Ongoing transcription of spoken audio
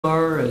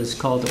Is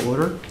called to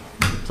order.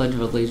 Pledge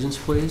of allegiance,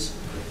 please.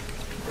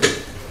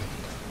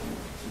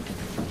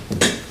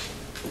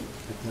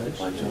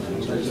 Pledge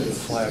allegiance to the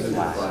flag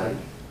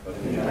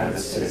of the United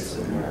States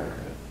of America,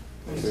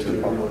 and to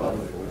the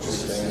republic which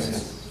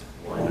stands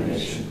one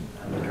nation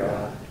under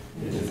God,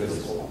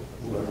 indivisible,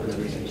 with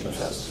liberty and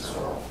justice for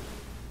all.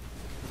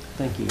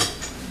 Thank you.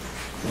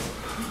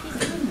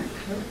 He's wearing a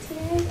coat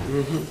today.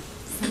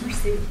 Summer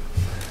suit.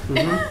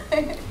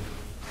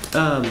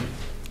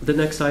 The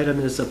next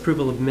item is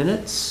approval of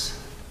minutes.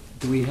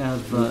 Do we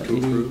have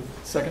any?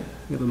 Second.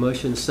 We have a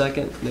motion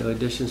second. No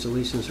additions,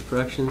 deletions, or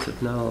corrections.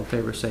 If not, all in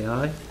favor say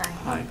aye.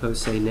 Aye.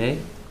 Opposed say nay.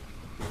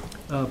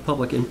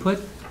 Public input.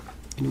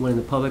 Anyone in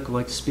the public would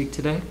like to speak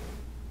today?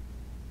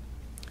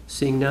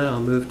 Seeing none,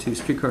 I'll move to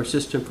Streetcar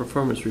System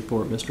Performance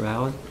Report. Mr.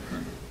 Allen.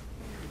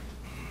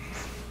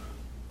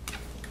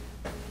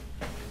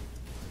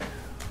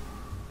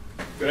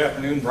 Good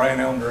afternoon, Brian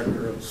Allen,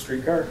 Director of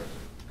Streetcar.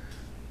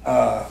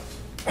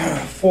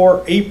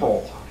 For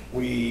April,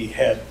 we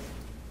had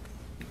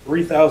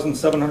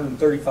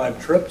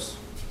 3,735 trips.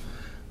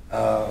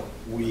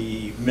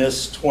 We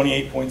missed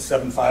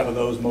 28.75 of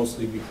those,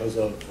 mostly because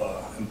of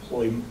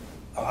employee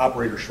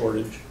operator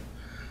shortage.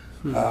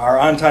 Our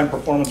on-time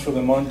performance for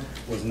the month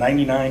was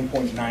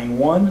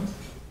 99.91.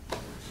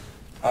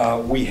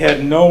 We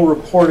had no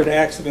reported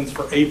accidents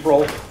for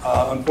April.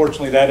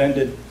 Unfortunately, that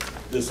ended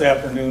this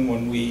afternoon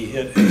when we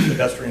hit a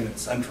pedestrian at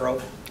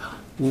Centro.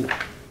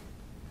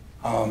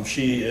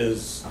 She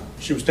was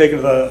taken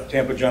to the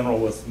Tampa General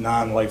with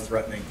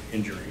non-life-threatening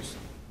injuries.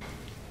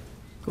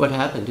 What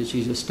happened? Did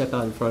she just step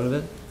out in front of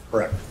it?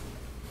 Correct.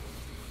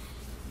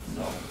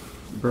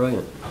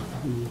 Brilliant.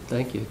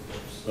 Thank you.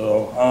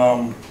 So,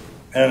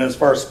 and as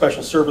far as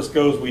special service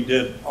goes, we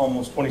did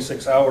almost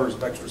 26 hours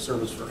of extra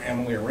service for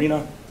Amalie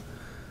Arena.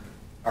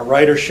 Our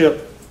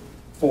ridership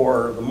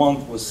for the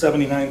month was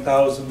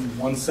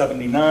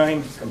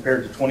 79,179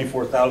 compared to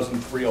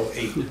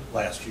 24,308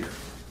 last year.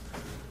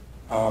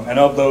 And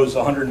of those,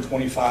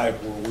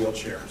 125 were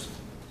wheelchairs.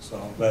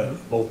 So that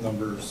both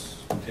numbers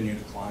continue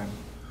to climb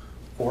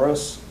for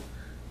us.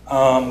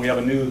 We have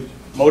a new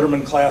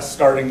motorman class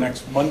starting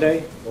next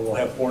Monday. So we'll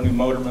have 4 new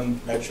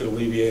motormen. That should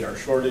alleviate our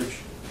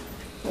shortage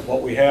of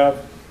what we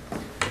have.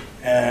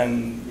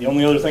 And the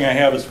only other thing I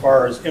have as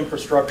far as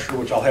infrastructure,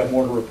 which I'll have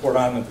more to report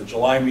on at the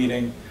July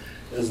meeting,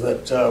 is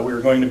that we're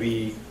going to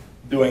be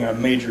doing a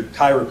major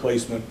tire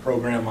replacement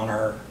program on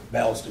our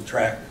ballasted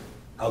track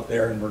out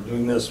there, and we're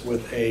doing this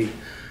with a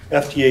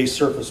FTA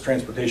Surface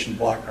Transportation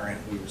Block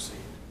Grant we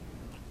received.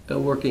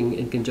 Working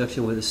in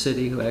conjunction with the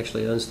city who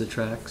actually owns the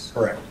tracks.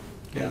 Correct.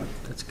 Yeah,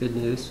 that's good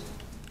news.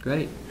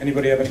 Great.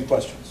 Anybody have any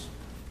questions?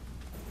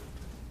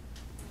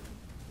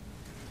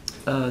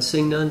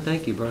 Seeing none,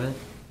 thank you, Brian.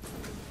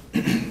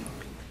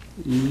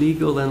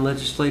 Legal and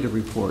legislative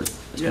report.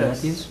 Mr.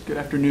 Matthews? Good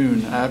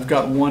afternoon. I've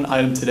got one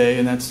item today,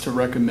 and that's to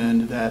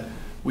recommend that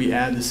we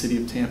add the City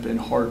of Tampa and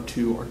HART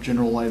to our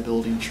general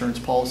liability insurance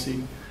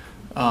policy.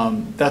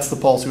 That's the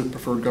policy with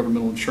preferred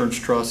governmental insurance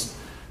trust.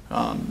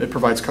 It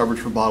provides coverage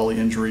for bodily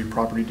injury,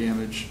 property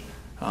damage,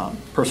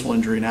 personal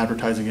injury, and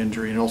advertising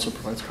injury, and it also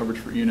provides coverage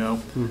for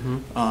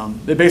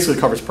It basically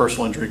covers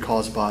personal injury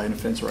caused by an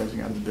offense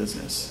arising out of the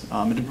business.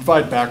 And to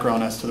provide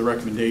background as to the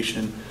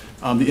recommendation,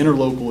 the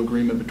interlocal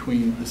agreement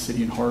between the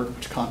city and HART,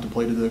 which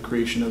contemplated the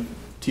creation of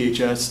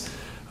THS,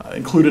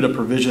 included a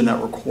provision that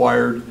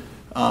required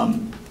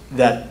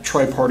that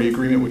tri-party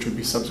agreement, which would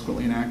be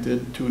subsequently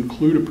enacted, to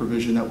include a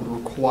provision that would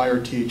require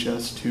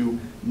THS to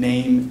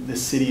name the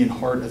city and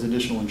HART as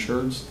additional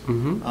insureds.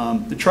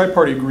 The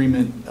tri-party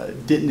agreement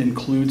didn't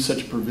include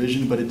such a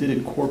provision, but it did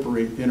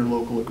incorporate the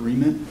interlocal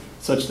agreement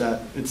such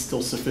that it's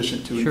still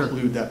sufficient to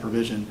include that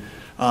provision.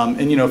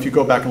 And you know, if you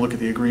go back and look at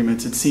the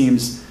agreements, it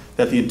seems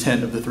that the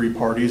intent of the 3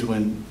 parties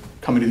when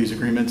coming to these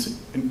agreements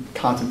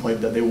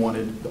contemplated that they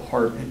wanted the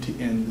HART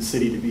and the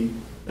city to be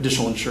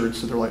additional insureds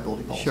to their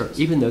liability policies. Sure,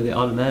 even though they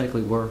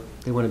automatically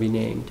they want to be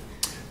named.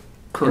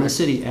 Correct. And the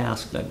city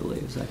asked, I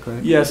believe, is that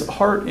correct? Yes,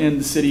 HART and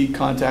the city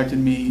contacted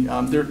me.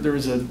 There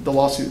is the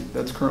lawsuit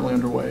that's currently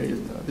underway,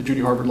 the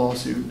Judy Harvard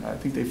lawsuit. I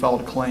think they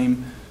filed a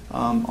claim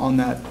on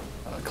that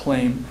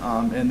claim,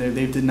 and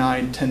they've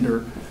denied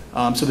tender.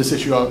 So this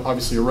issue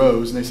obviously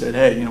arose, and they said,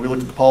 hey, you know, we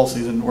looked at the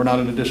policies and we're not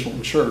an additional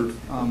insured,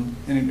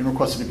 and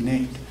requested to be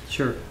named.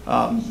 Sure.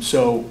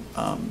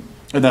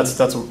 And that's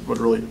what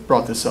really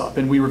brought this up.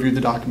 And we reviewed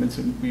the documents,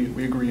 and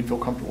we agree and feel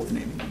comfortable with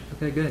naming them.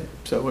 Okay, good.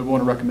 So we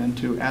want to recommend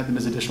to add them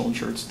as additional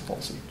insureds to the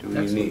policy. Do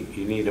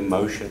you need a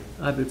motion?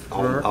 I would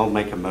prefer. I'll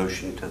make a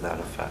motion to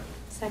that effect.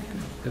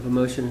 Second. We have a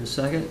motion and a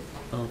second.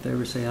 All in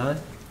favor say aye.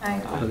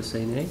 Aye. Opposed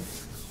say nay.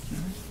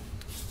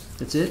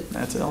 That's it?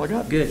 That's all I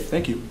got. Good.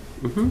 Thank you.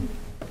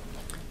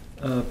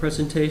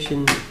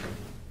 Presentation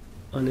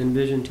on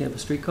Envision Tampa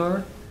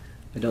Streetcar.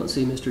 I don't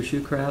see Mr.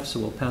 Shoecraft, so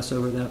we'll pass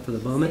over that for the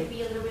moment.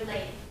 Be a little bit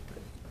late.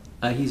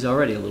 He's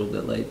already a little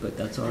bit late, but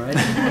that's all right.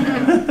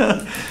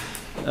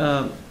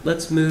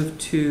 Let's move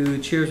to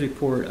Chair's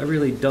report. I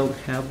really don't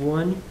have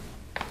one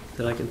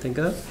that I can think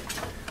of.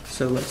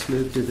 So let's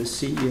move to the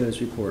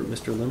CEO's report.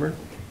 Mr. Limmer.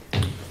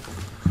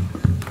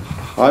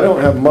 I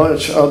don't have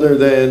much other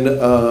than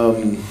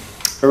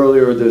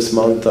earlier this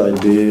month I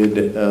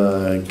did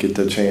get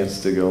the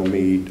chance to go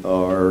meet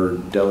our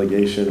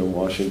delegation in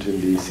Washington,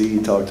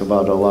 D.C. Talked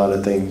about a lot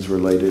of things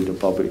related to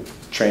public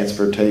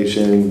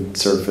transportation,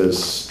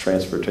 surface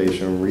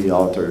transportation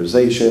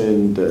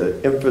reauthorization,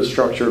 the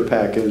infrastructure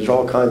package,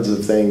 all kinds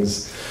of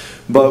things.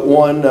 But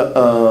one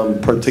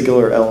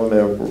particular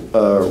element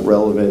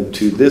relevant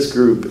to this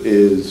group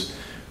is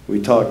we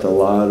talked a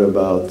lot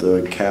about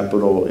the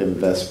capital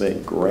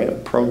investment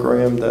grant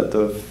program that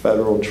the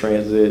Federal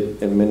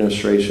Transit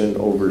Administration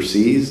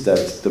oversees.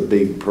 That's the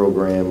big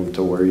program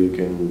to where you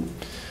can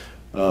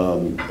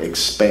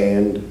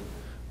expand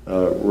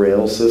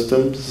rail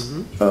systems.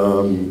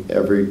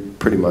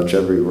 Pretty much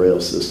every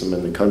rail system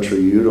in the country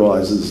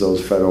utilizes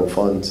those federal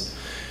funds.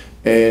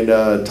 And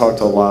talked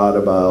a lot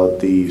about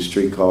the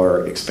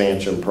streetcar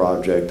expansion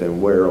project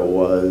and where it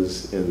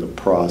was in the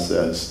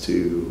process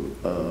to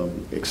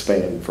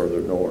expand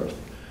further north.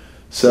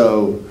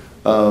 So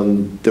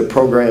the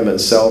program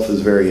itself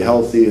is very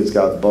healthy. It's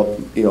got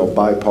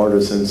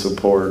bipartisan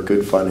support,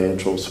 good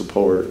financial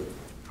support,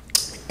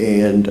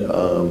 and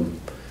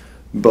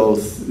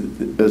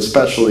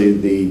especially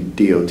the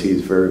DOT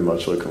is very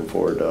much looking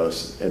forward to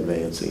us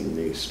advancing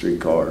the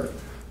streetcar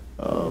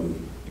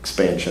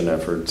expansion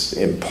efforts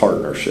in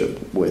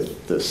partnership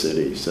with the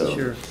city. So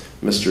sure.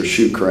 Mr.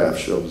 Shoecraft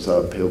shows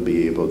up, he'll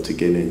be able to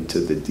get into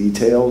the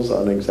details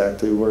on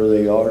exactly where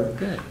they are.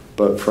 Good.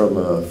 But from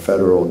a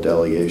federal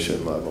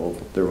delegation level,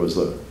 there was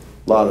a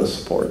lot of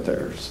support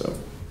there. So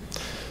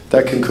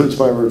that concludes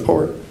my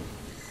report.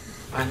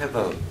 I have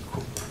a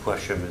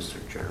question, Mr.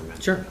 Chairman.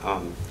 Sure.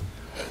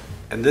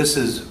 And this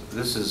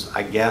is,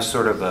 I guess,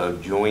 sort of a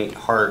joint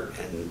HART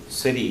and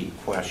city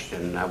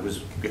question. I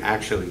was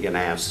actually going to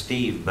ask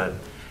Steve, but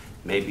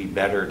maybe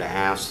better to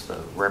ask the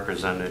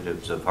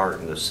representatives of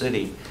HART and the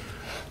city.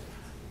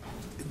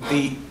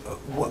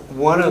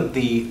 One of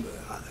the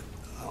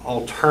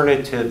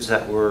alternatives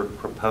that were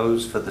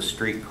proposed for the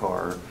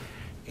streetcar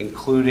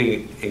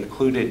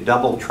included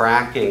double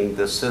tracking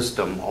the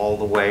system all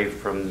the way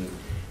from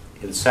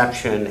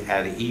inception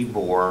at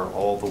Ybor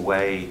all the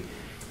way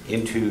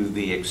into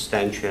the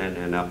extension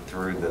and up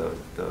through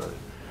the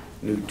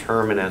new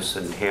terminus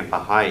in Tampa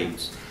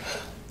Heights.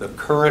 The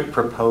current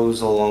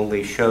proposal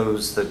only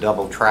shows the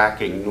double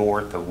tracking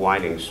north of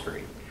Whiting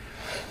Street.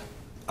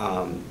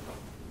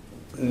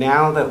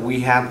 Now that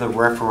we have the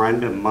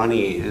referendum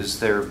money, has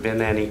there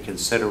been any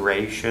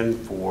consideration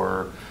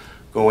for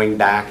going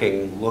back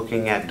and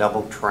looking at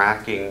double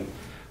tracking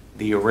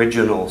the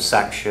original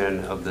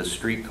section of the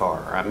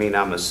streetcar? I mean,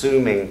 I'm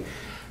assuming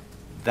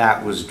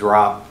that was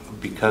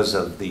dropped because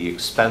of the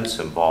expense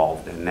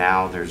involved, and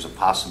now there's a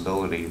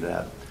possibility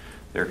that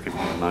there could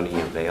be money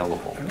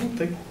available. I don't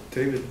think,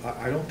 David,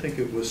 I don't think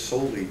it was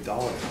solely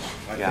dollars.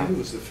 I think it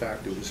was the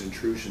fact it was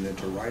intrusion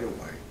into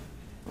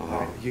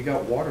right-of-way. You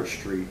got Water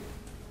Street,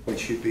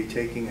 which you'd be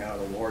taking out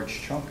a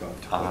large chunk of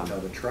to put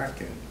another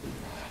track in,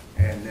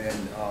 and then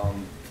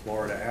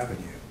Florida Avenue.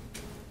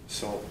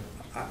 So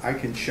I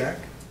can check,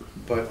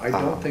 but I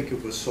don't think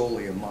it was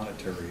solely a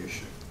monetary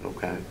issue.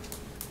 Okay.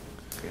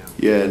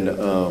 Yeah,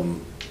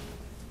 and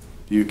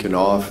you can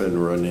often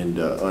run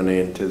into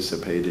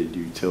unanticipated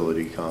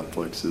utility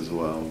conflicts as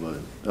well,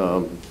 but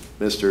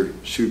Mr.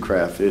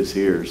 Shoecraft is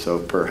here, so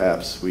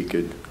perhaps we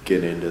could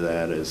get into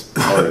that as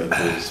part of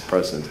his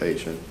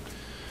presentation.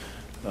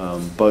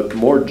 But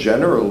more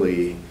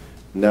generally,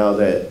 now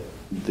that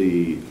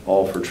the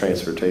All for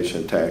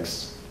Transportation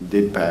tax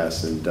did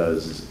pass and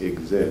does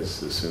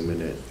exist,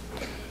 assuming it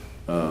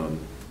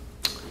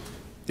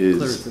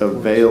is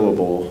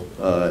available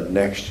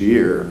next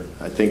year,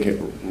 I think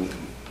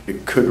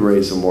it could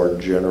raise a more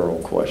general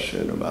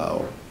question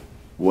about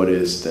what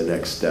is the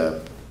next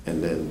step,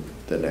 and then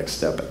the next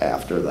step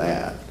after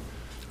that.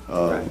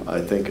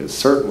 I think is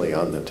certainly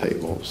on the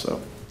table.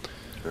 So.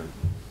 Sure.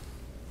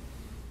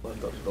 But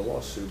the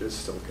lawsuit is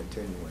still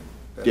continuing.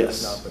 That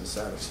yes. has not been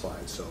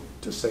satisfied. So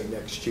to say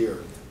next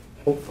year,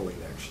 hopefully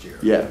next year.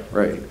 Yeah,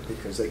 right.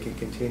 Because they can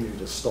continue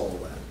to stall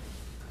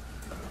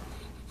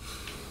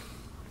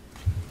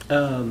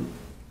that.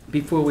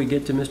 Before we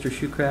get to Mr.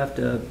 Shoecraft,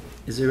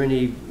 is there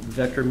any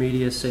Vector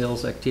Media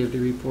sales activity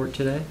report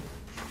today?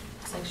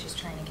 Looks like she's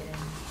trying to get in.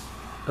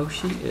 Oh,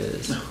 she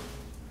is.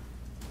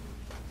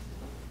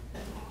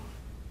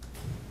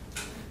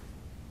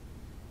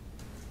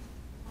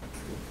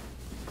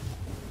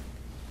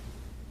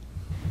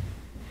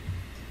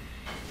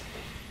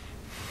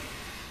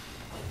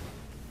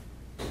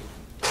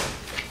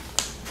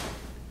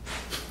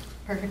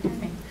 Perfect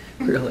timing.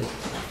 Really?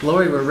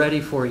 Lori, we're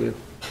ready for you.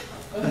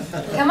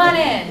 Come on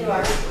in.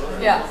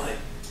 Yes.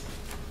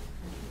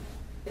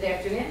 Good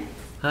afternoon.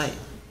 Hi.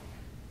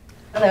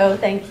 Hello,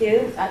 thank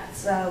you.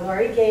 That's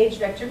Lori Gage,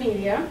 Vector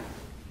Media.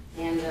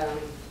 And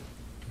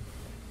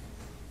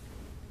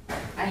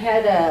I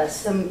had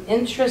some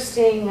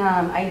interesting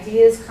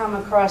ideas come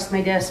across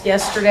my desk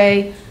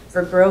yesterday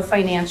for Grow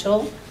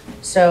Financial.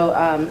 So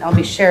I'll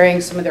be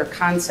sharing some of their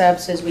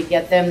concepts as we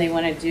get them. They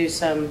want to do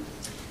some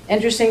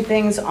interesting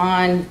things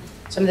on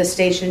some of the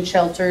station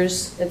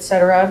shelters, et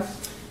cetera.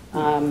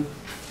 So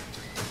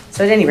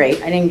at any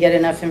rate, I didn't get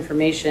enough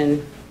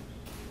information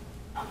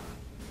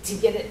to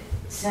get it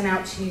sent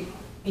out to you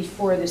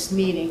before this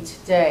meeting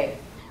today.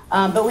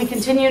 But we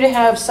continue to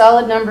have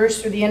solid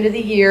numbers through the end of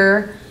the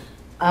year.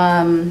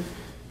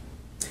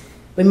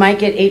 We might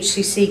get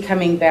HCC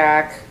coming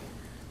back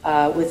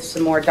with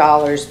some more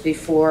dollars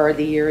before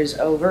the year is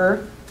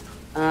over.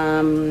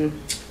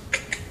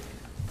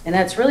 And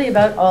that's really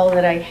about all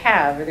that I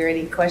have. Are there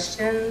any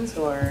questions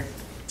or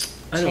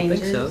I don't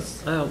think changes?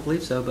 so. I don't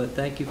believe so, but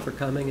thank you for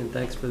coming and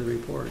thanks for the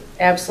report.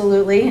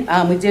 Absolutely.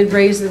 We did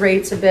raise the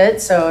rates a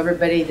bit, so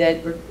everybody that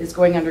is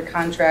going under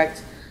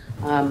contract,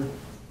 you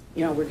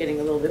know, we're getting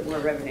a little bit more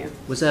revenue.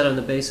 Was that on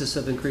the basis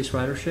of increased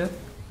ridership?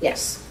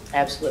 Yes,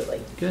 absolutely.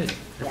 Good,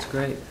 that's Yeah.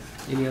 great.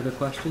 Any other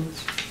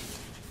questions?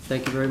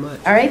 Thank you very much.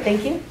 All right,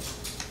 thank you.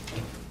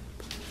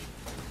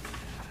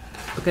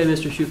 Okay,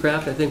 Mr.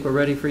 Shoecraft, I think we're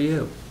ready for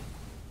you.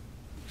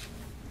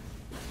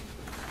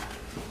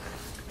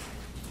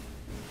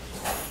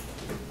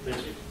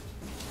 Thank you.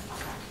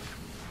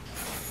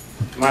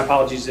 My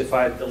apologies if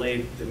I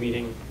delayed the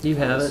meeting. You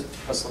I was haven't.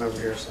 hustling over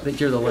here. I think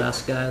you're the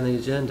last guy on the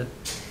agenda.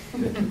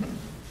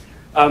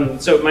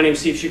 So my name is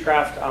Steve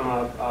Shoecraft.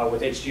 I'm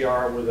with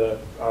HDR. We're the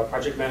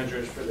project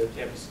managers for the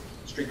Tampa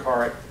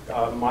Streetcar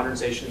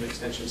Modernization and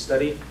Extension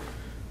Study.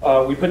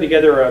 We put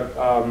together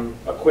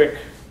a quick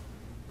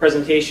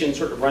presentation,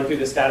 sort of run through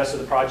the status of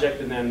the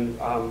project, and then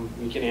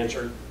we can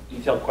answer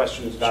detailed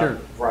questions about Sure.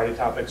 a variety of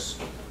topics.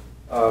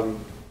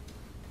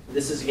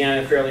 This is,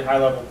 again, a fairly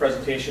high-level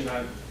presentation.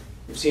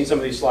 You've seen some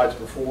of these slides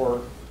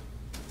before.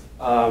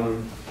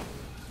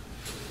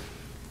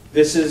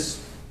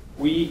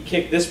 We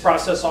kicked this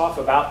process off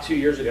about 2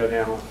 years ago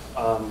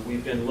now.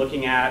 We've been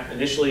looking at,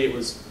 initially it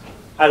was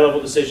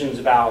high-level decisions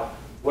about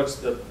what's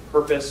the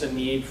purpose and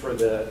need for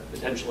the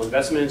potential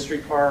investment in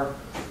streetcar,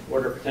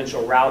 what are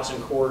potential routes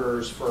and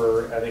corridors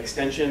for an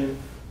extension,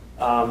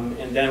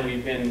 and then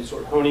we've been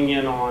sort of honing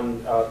in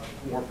on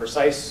more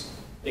precise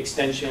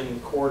extension,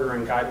 corridor,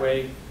 and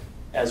guideway,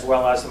 as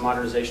well as the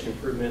modernization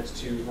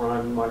improvements to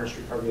run modern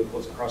streetcar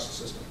vehicles across the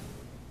system.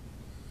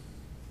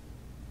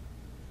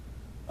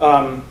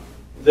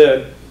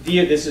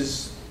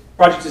 This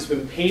project has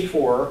been paid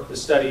for, the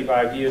study,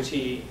 by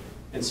DOT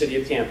and City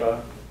of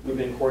Tampa. We've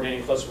been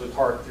coordinating closely with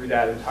HART through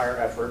that entire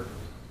effort.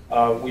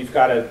 We've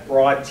got a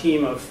broad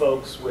team of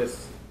folks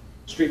with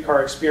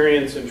streetcar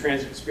experience and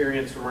transit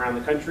experience from around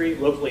the country,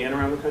 locally and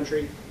around the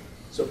country,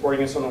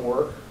 supporting us on the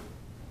work,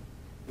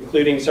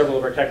 including several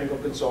of our technical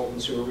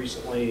consultants who were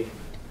recently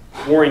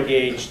more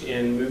engaged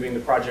in moving the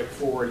project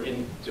forward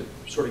to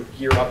sort of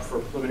gear up for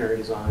preliminary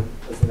design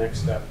as the next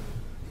step.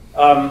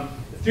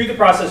 Through the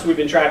process, we've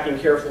been tracking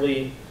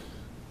carefully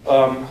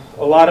a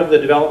lot of the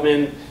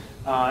development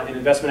and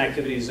investment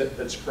activities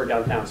that's occurred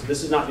downtown. So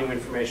this is not new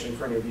information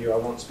for any of you. I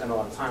won't spend a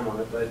lot of time on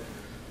it, but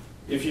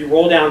if you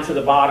roll down to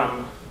the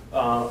bottom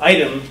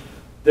item,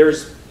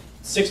 there's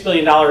 $6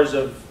 billion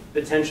of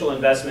potential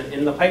investment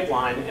in the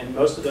pipeline, and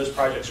most of those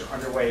projects are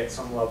underway at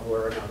some level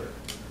or another.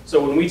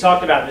 So when we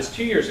talked about this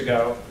 2 years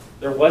ago,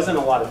 there wasn't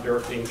a lot of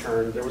dirt being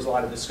turned. There was a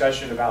lot of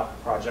discussion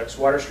about projects.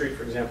 Water Street,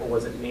 for example,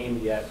 wasn't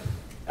named yet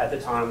at the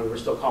time. We were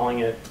still calling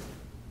it,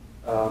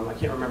 I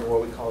can't remember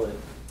what we called it,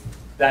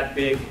 that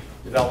big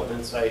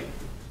development site,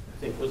 I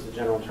think was the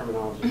general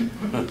terminology.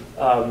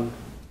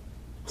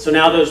 So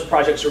now those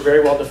projects are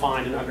very well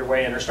defined and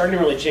underway and are starting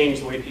to really change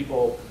the way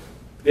people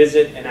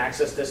visit and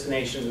access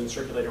destinations and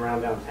circulate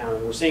around downtown.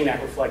 And we're seeing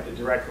that reflected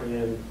directly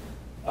in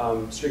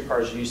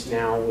streetcars' use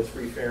now with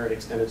free fare and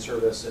extended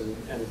service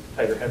and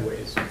tighter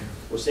headways.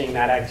 We're seeing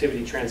that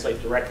activity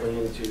translate directly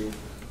into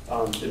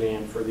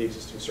demand for the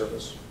existing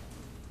service.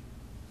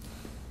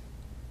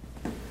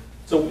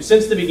 So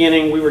since the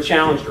beginning, we were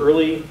challenged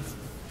early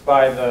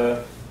by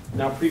the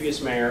now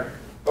previous mayor,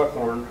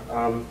 Buckhorn,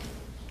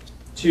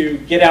 to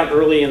get out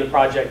early in the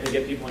project and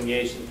get people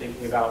engaged in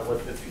thinking about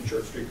what the future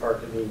of streetcar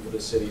could mean for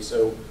the city.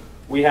 So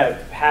we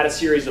have had a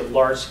series of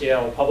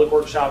large-scale public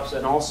workshops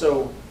and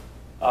also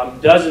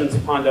dozens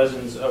upon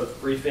dozens of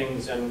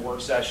briefings and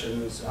work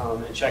sessions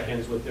and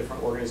check-ins with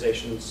different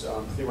organizations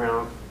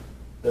throughout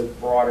the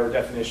broader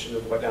definition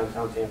of what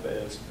downtown Tampa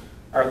is.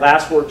 Our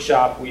last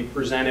workshop, we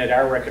presented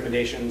our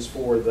recommendations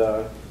for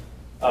the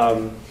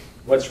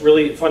what's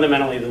really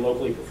fundamentally the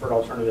locally preferred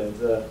alternative,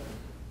 the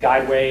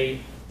guideway,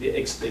 the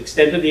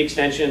extent of the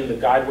extension, the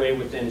guideway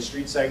within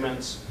street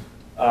segments,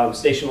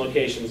 station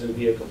locations, and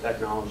vehicle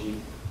technology.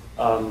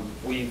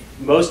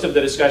 Most of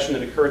the discussion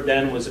that occurred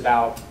then was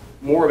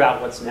more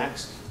about what's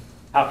next.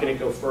 How can it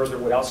go further?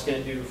 What else can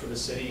it do for the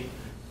city?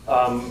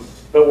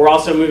 But we're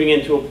also moving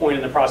into a point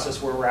in the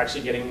process where we're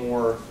actually getting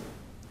more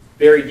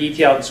very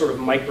detailed sort of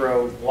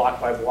micro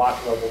block by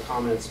block level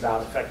comments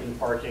about affecting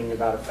parking,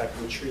 about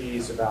affecting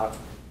trees, about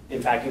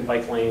impacting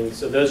bike lanes.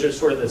 So those are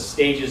sort of the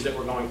stages that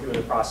we're going through in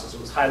the process.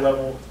 It was high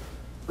level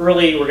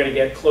early. We're going to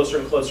get closer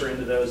and closer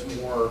into those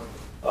more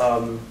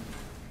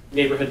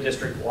neighborhood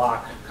district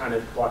block, kind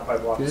of block by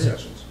block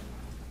discussions.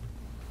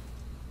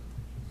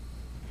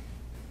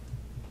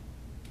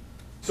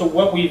 So So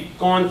what we've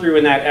gone through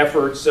in that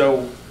effort,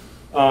 so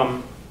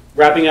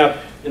wrapping up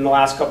in the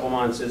last couple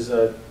months, is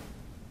a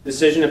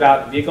decision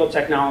about vehicle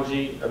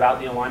technology,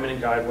 about the alignment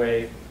and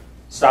guideway,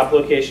 stop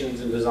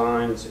locations and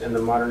designs, and the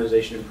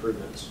modernization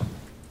improvements.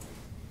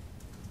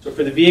 So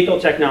for the vehicle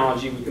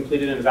technology, we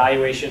completed an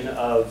evaluation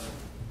of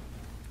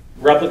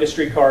replica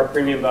streetcar,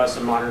 premium bus,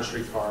 and modern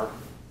streetcar.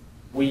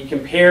 We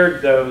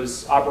compared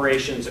those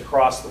operations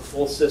across the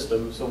full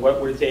system, so what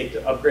would it take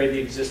to upgrade the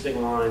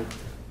existing line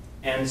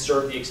and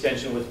serve the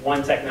extension with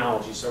one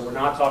technology. So we're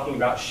not talking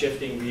about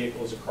shifting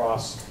vehicles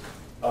across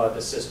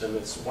the system.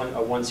 It's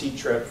a one-seat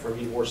trip from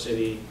Ybor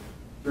City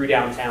through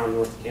downtown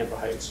north of Tampa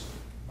Heights.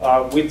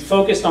 We've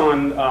focused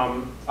on,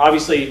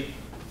 obviously,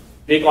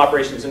 vehicle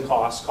operations and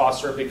costs.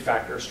 Costs are a big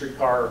factor.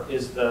 Streetcar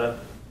is the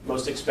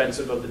most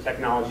expensive of the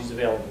technologies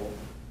available,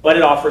 but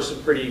it offers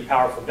some pretty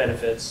powerful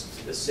benefits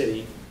to the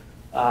city.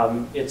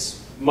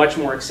 It's much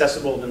more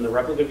accessible than the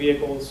replica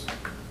vehicles.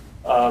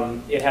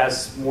 It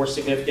has more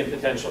significant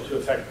potential to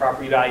affect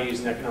property values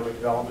and economic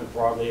development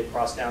broadly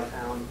across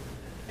downtown.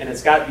 And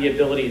it's got the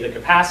ability, the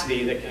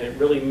capacity that can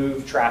really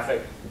move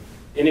traffic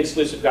in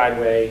exclusive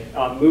guideway,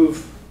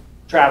 move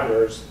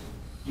travelers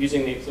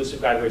using the exclusive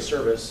guideway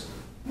service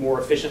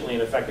more efficiently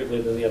and effectively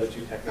than the other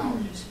two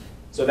technologies.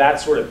 So that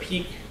sort of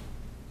peak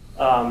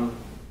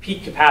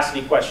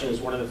capacity question is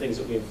one of the things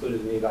that we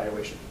included in the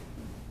evaluation.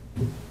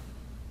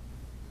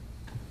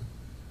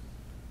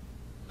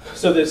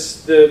 So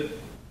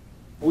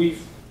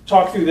we've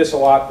talked through this a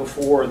lot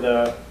before.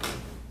 The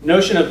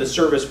notion of the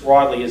service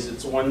broadly is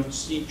it's one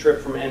seat trip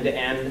from end to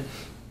end,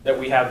 that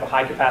we have a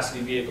high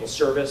capacity vehicle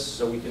service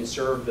so we can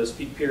serve those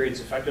peak periods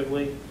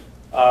effectively,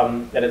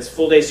 that it's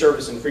full day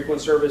service and frequent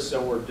service,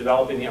 so we're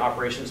developing the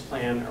operations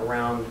plan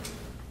around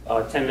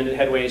 10-minute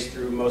headways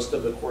through most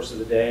of the course of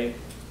the day.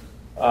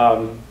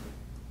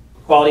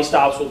 Quality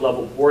stops with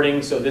level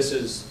boarding, so this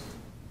is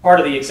part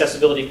of the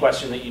accessibility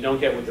question that you don't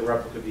get with the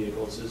replica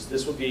vehicles. Is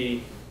this would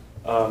be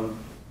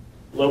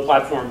low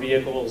platform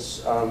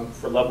vehicles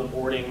for level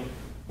boarding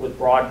with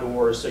broad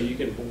doors, so you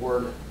can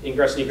board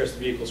ingress and egress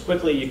vehicles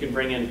quickly. You can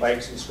bring in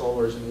bikes and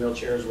strollers and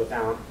wheelchairs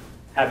without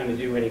having to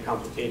do any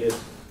complicated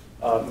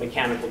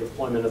mechanical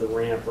deployment of the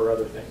ramp or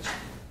other things.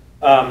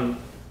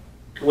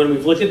 When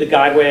we've looked at the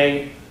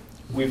guideway,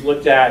 we've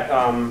looked at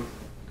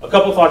a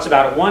couple thoughts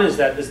about it. One is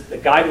that the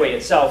guideway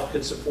itself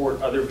could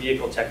support other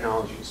vehicle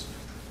technologies.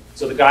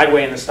 So the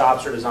guideway and the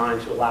stops are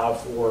designed to allow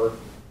for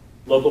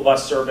local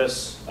bus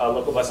service,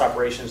 local bus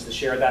operations to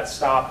share that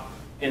stop.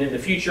 And in the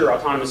future,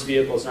 autonomous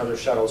vehicles and other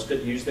shuttles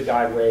could use the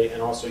guideway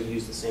and also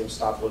use the same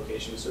stop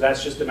location. So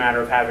that's just a matter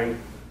of having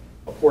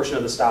a portion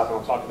of the stop, and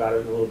I'll talk about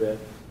it in a little bit,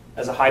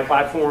 as a high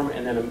platform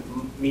and then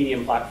a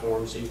medium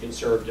platform, so you can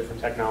serve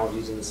different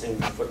technologies in the same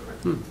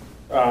footprint.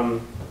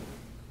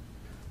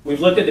 We've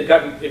looked at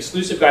the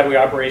exclusive guideway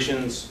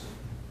operations.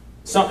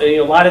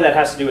 A lot of that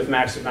has to do with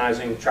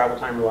maximizing travel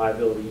time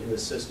reliability in the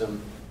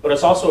system, but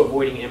it's also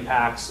avoiding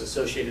impacts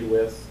associated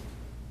with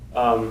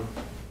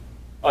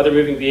other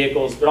moving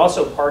vehicles, but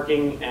also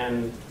parking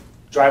and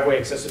driveway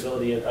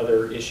accessibility and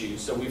other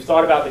issues. So we've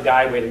thought about the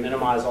guideway to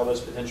minimize all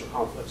those potential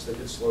conflicts that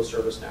could slow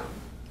service down.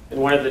 And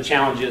one of the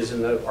challenges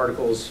in the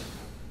articles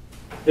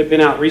that have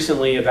been out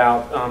recently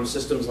about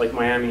systems like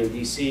Miami and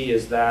DC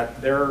is that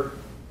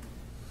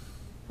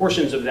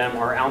portions of them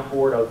are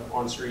outboard of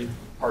on-street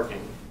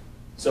parking.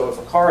 So if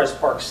a car is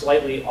parked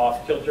slightly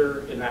off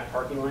kilter in that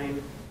parking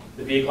lane,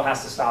 the vehicle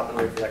has to stop and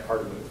wait for that car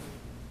to move.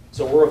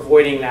 So we're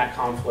avoiding that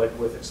conflict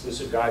with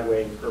exclusive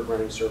guideway and curb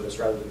running service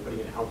rather than putting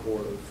it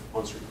outboard of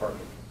on-street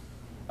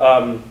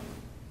parking.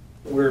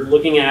 We're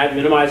looking at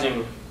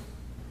minimizing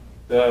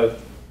the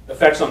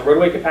effects on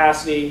roadway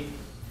capacity,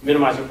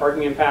 minimizing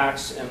parking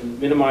impacts, and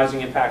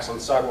minimizing impacts on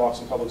sidewalks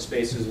and public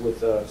spaces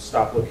with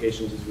stop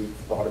locations as we've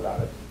thought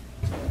about it.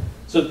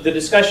 So the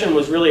discussion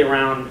was really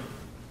around,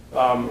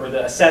 or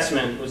the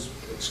assessment was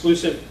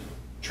exclusive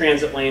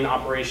transit lane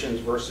operations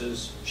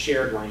versus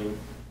shared lane.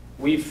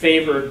 We've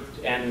favored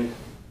and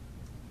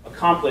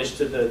accomplished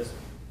to the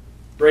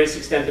greatest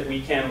extent that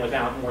we can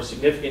without more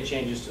significant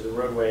changes to the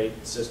roadway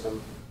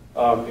system,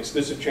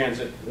 exclusive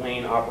transit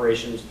lane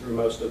operations through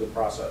most of the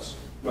process,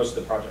 most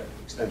of the project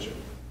extension.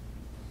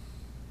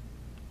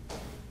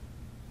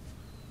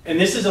 And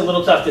this is a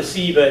little tough to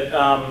see, but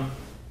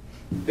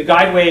the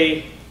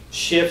guideway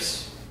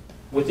shifts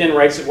within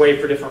rights of way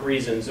for different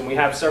reasons, and we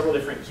have several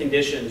different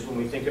conditions when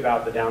we think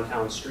about the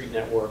downtown street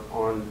network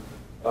on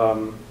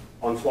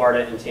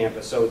Florida and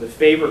Tampa. So the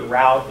favored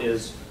route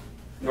is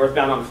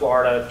northbound on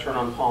Florida, turn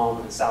on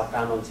Palm, and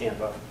southbound on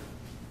Tampa.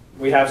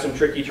 We have some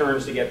tricky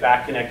turns to get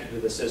back connected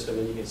to the system,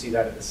 and you can see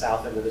that at the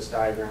south end of this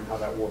diagram, how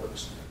that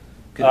works.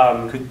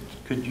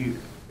 Could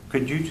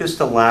you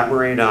just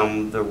elaborate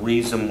on the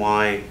reason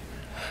why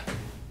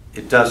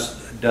it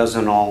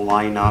doesn't all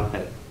line up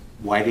at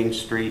Whiting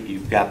Street?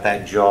 You've got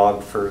that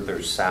jog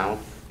further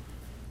south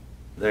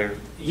there.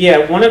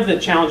 Yeah, one of the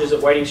challenges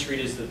at Whiting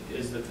Street is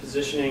the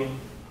positioning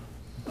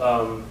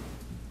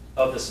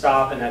of the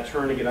stop and that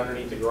turn to get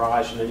underneath the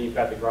garage, and then you've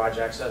got the garage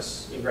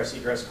access, ingress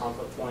egress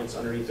conflict points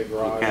underneath the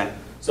garage. Okay.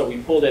 So we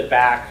pulled it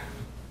back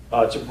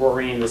to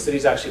Brewerine. The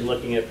city's actually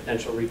looking at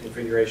potential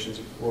reconfigurations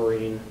of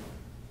Brewerine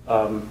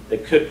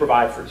that could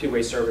provide for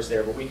two-way service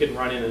there, but we could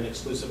run in an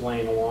exclusive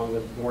lane along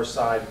the north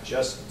side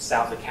just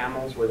south of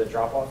Camels where the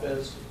drop-off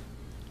is.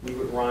 We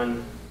would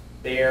run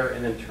there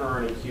and then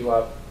turn and queue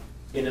up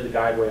into the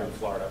guideway on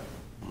Florida.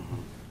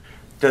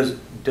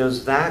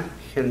 Does that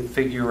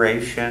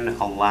configuration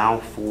allow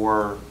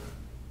for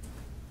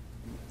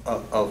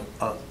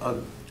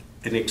an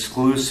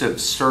exclusive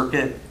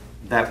circuit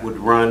that would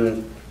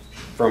run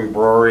from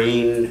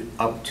Brewerine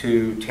up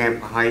to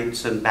Tampa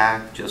Heights and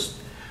back, just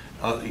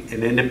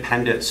an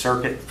independent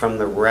circuit from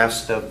the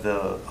rest of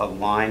the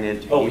line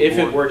into Oh, Ybor? if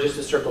it were just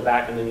to circle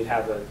back and then you'd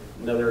have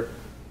another...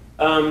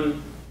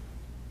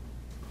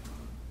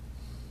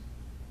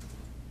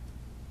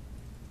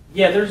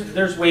 yeah,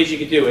 there's ways you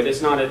could do it.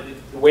 It's not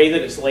the way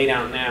that it's laid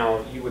out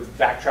now, you would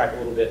backtrack a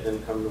little bit and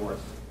then come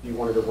north if you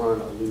wanted to run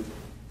a loop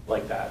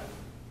like that.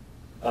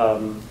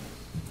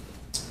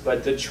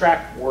 But the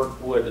track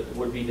work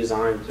would be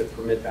designed to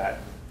permit that.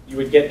 You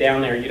would get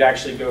down there, you'd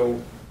actually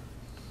go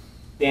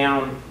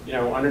down,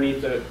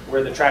 underneath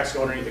where the tracks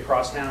go underneath the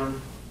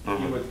crosstown.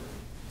 You would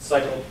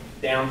cycle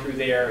down through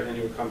there and then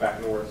you would come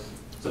back north.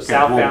 So okay,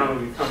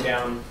 southbound, we'd come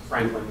down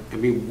Franklin. I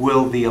mean,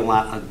 will the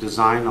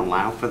design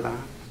allow for that?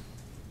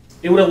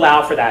 It would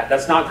allow for that.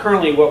 That's not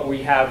currently what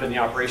we have in the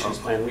operations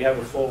plan. We have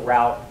a full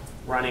route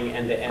running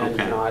end-to-end,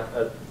 not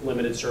a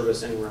limited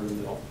service anywhere in the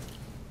middle.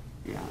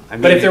 Yeah,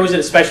 but if there was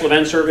a special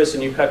event service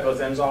and you cut both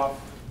ends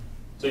off,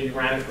 so you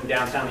ran it from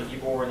downtown to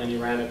Ybor and then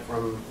you ran it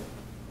from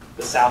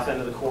the south end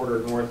of the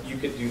corridor north, you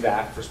could do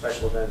that for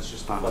special events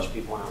just to flush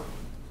people out.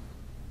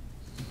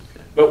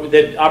 But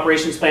the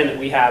operations plan that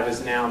we have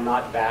is now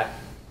not that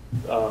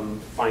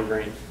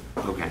fine-grained.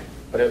 Okay.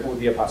 But it would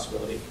be a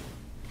possibility.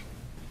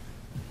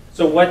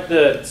 So what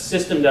the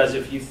system does,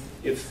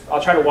 if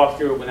I'll try to walk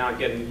through it without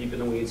getting deep in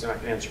the weeds and I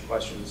can answer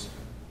questions.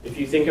 If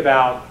you think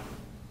about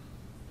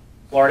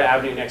Florida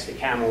Avenue next to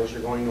Camels,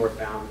 you're going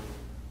northbound.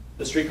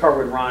 The streetcar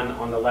would run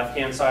on the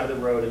left-hand side of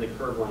the road in the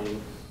curb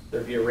lane.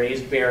 There'd be a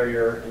raised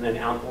barrier, and then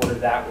outboard of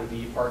that would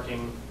be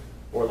parking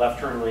or left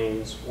turn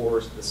lanes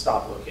or the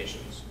stop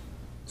locations.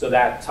 So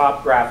that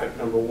top graphic,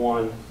 number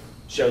 1,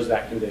 shows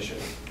that condition.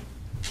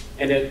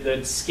 And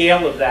the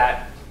scale of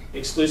that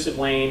exclusive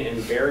lane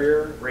and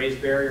barrier,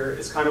 raised barrier,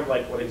 is kind of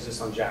like what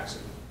exists on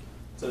Jackson.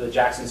 So the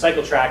Jackson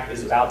cycle track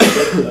is about the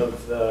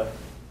width of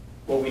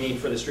what we need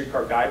for the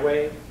streetcar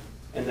guideway,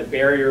 and the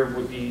barrier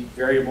would be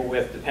variable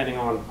width depending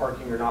on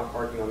parking or not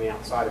parking on the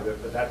outside of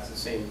it, but that's the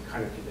same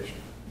kind of condition.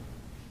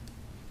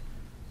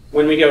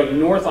 When we go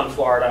north on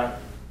Florida,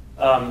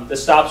 the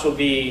stops will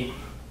be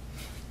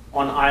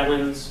on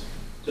islands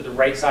to the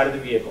right side of the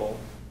vehicle.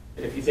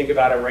 And if you think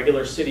about a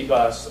regular city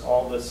bus,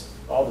 all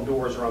the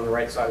doors are on the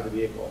right side of the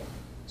vehicle.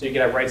 So you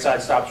can have right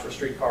side stops for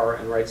streetcar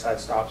and right side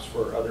stops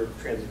for other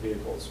transit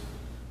vehicles.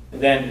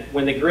 And then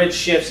when the grid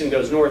shifts and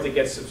goes north, it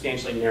gets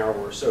substantially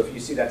narrower. So if you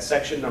see that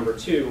section number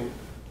 2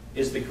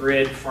 is the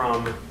grid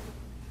from,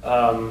 what's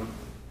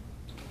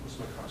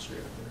my cross street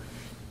up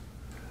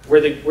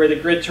there? Where the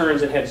grid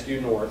turns and heads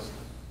due north.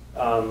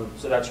 So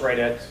that's right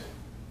at, is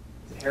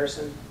it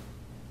Harrison?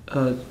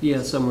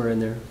 Yeah, somewhere in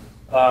there.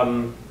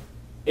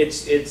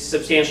 It's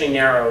substantially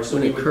narrow. So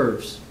when it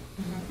curves.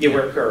 Yeah,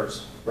 where it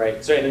curves,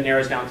 right? So and it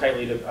narrows down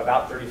tightly to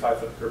about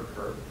 35-foot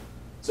curve.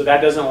 So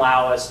that doesn't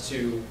allow us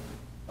to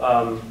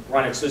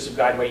run exclusive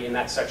guideway in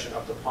that section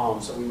up to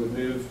Palm. So we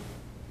would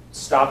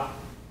stop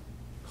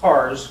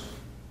cars,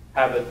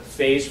 have a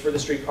phase for the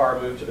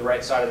streetcar, move to the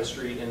right side of the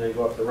street, and then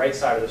go up the right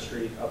side of the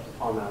street up to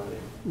Palm Avenue.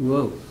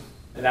 Whoa.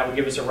 And that would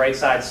give us a right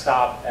side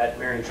stop at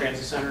Marion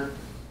Transit Center,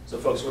 so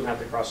folks wouldn't have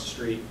to cross the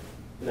street,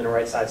 and then a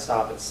right side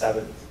stop at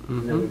 7th,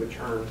 and then we would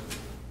turn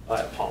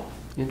at Palm.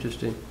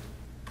 Interesting.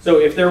 So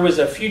if there was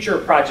a future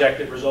project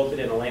that resulted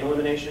in a lane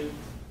elimination,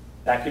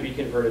 that could be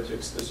converted to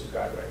exclusive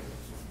guideway.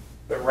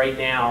 But right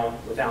now,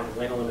 without the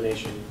lane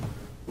elimination,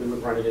 we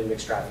would run it in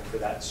mixed traffic for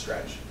that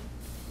stretch.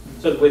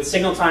 So with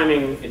signal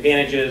timing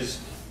advantages,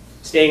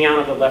 staying out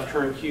of the left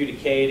turn Q to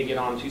K to get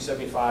on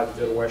 275 to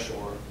go to West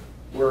Shore,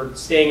 we're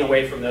staying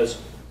away from those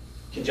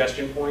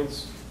congestion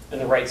points, and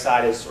the right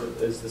side is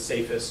the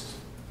safest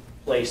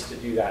place to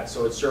do that.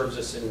 So it serves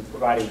us in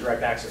providing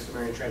direct access to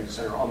Marion Transit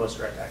Center, almost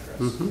direct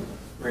access.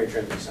 Marion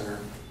Transit Center,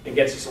 and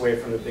gets us away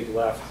from the big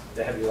left,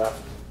 the heavy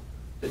left,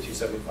 the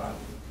 275.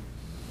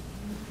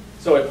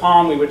 So at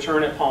Palm, we would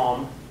turn at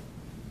Palm,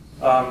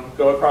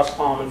 go across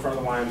Palm in front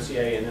of the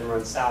YMCA, and then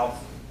run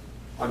south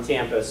on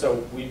Tampa. So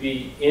we'd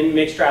be in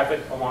mixed traffic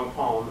along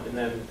Palm, and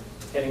then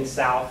heading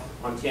south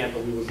on Tampa,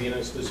 we would be in an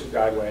exclusive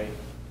guideway.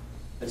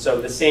 And so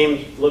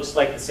looks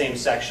like the same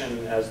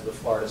section as the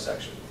Florida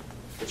section.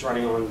 It's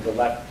running on the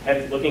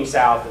left, looking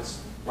south,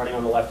 it's running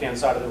on the left-hand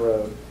side of the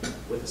road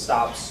with the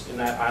stops in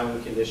that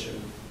island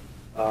condition.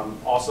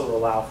 Also to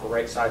allow for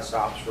right side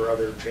stops for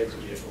other transit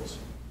vehicles.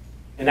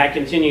 And that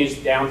continues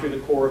down through the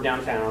core of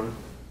downtown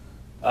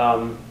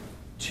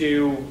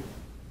to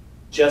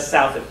just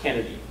south of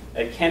Kennedy.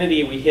 At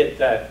Kennedy, we hit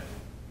that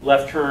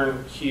left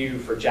turn Q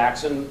for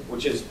Jackson,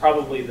 which is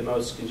probably the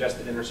most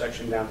congested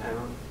intersection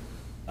downtown.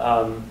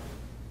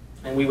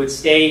 And we would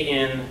stay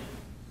in,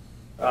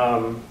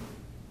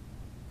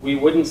 we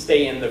wouldn't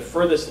stay in the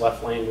furthest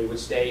left lane, we would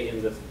stay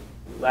in the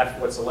left,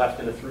 what's the left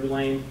in the through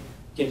lane,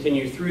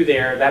 continue through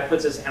there. That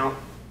puts us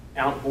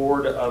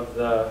outboard of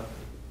the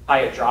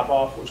Hyatt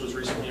drop-off, which was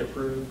recently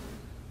approved.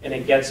 And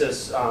it gets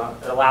us,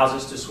 it allows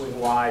us to swing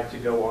wide to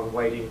go on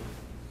Whiting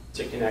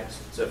to connect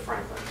to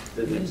Franklin,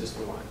 the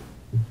existing line.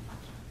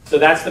 So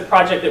that's the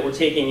project that we're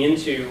taking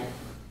into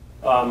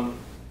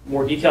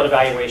more detailed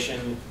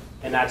evaluation,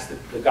 and that's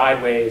the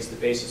guideway is the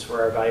basis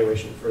for our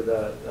evaluation for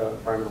the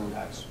environmental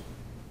impacts.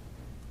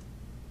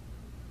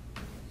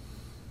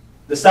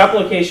 The stop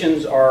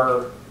locations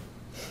are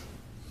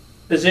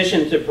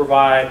positioned to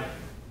provide,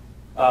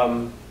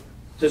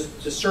 to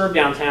serve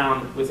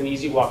downtown with an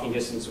easy walking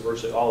distance of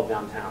virtually all of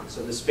downtown.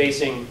 So the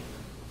spacing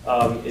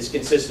is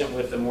consistent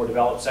with the more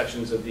developed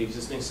sections of the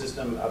existing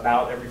system,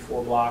 about every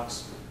 4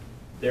 blocks.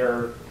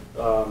 They're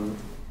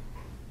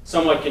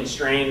somewhat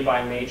constrained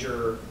by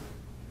major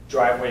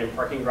driveway and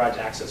parking garage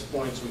access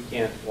points. We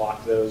can't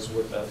block those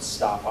with a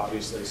stop,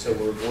 obviously, so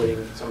we're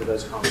avoiding some of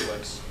those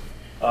conflicts.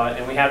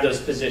 And we have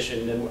those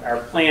positioned, and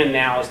our plan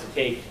now is to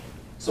take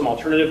some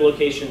alternative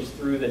locations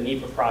through the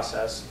NEPA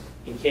process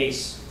in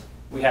case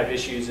we have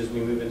issues as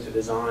we move into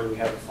design. We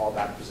have a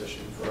fallback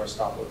position for our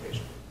stop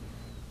location.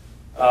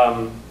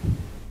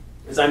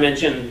 As I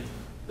mentioned,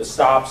 the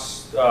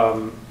stops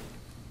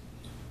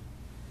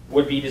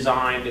would be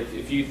designed,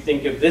 if you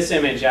think of this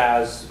image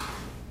as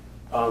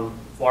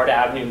Florida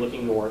Avenue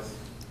looking north,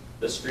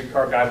 the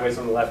streetcar guideway is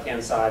on the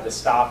left-hand side, the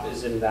stop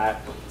is in the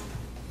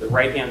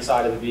right-hand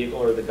side of the vehicle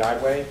or the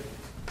guideway,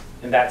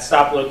 and that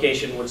stop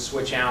location would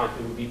switch out.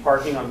 It would be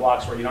parking on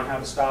blocks where you don't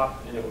have a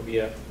stop, and it would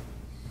be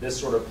this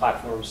sort of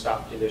platform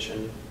stop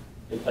condition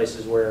in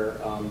places where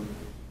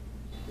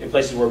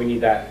we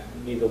need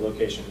the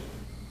location.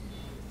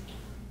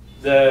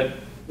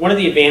 One of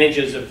the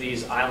advantages of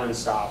these island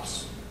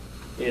stops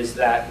is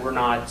that we're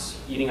not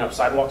eating up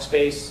sidewalk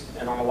space,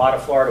 and on a lot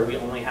of Florida we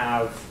only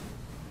have,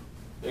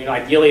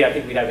 ideally I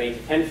think we'd have 8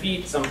 to 10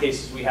 feet. Some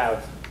cases we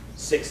have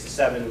 6 to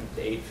 7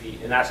 to 8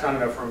 feet, and that's not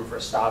enough room for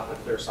a stop in a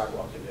clear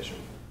sidewalk condition.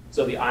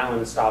 So the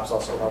island stops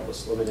also help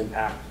us limit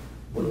impact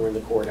when we're in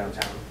the core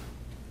downtown.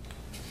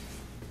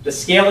 The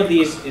scale of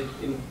these,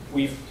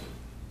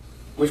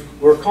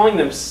 we're calling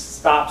them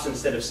stops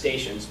instead of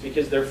stations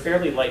because they're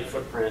fairly light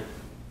footprint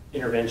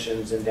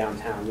interventions in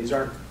downtown. These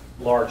aren't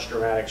large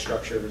dramatic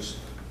structures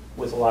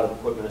with a lot of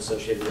equipment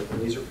associated with them.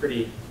 These are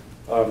pretty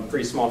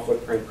small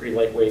footprint, pretty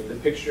lightweight. The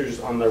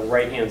pictures on the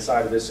right-hand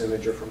side of this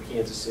image are from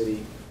Kansas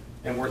City,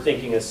 and we're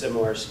thinking a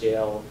similar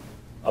scale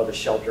of a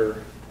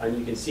shelter. And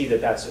you can see that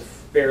that's a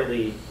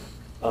fairly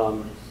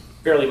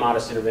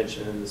modest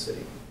intervention in the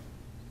city.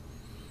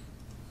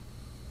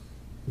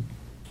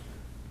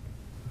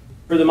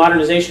 For the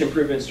modernization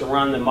improvements to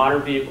run the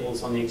modern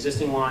vehicles on the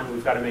existing line,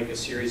 we've got to make a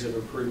series of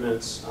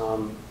improvements.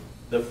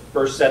 The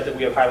first set that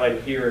we have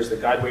highlighted here is the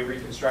guideway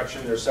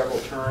reconstruction. There are several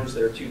turns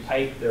that are too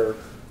tight. There are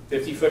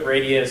 50-foot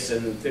radius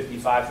and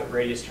 55-foot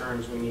radius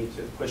turns. We need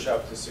to push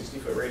up to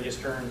 60-foot radius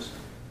turns.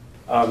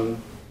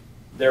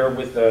 There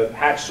with the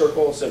hatch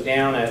circle, so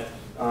down at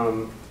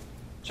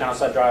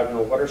Channelside Drive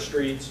and Water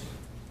Street,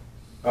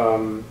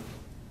 heading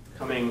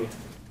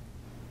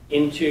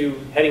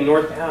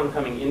northbound,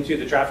 coming into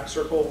the traffic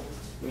circle.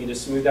 We need to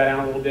smooth that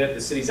out a little bit.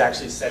 The city's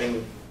actually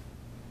setting,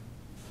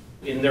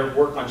 in their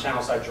work on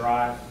Channelside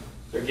Drive,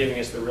 they're giving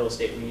us the real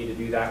estate we need to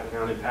do that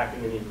without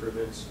impacting any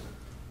improvements.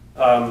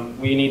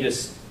 We need to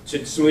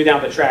smooth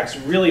out the tracks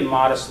really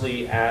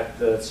modestly at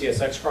the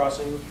CSX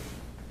crossing,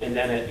 and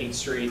then at 8th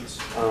Street,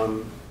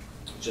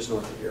 just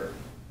north of here.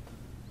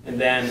 And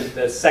then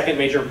the second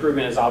major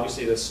improvement is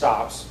obviously the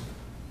stops.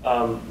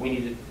 We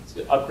need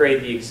to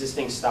upgrade the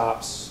existing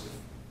stops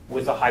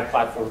with a high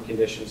platform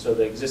condition. So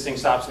the existing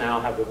stops now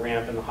have the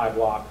ramp and the high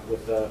block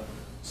with the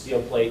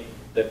steel plate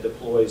that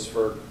deploys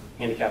for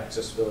handicap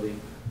accessibility.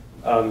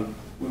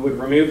 We would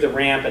remove the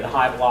ramp and the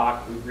high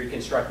block. We'd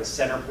reconstruct the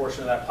center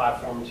portion of that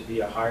platform to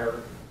be a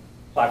higher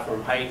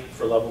platform height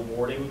for level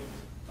boarding.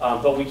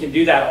 But we can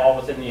do that all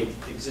within the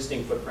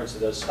existing footprints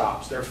of those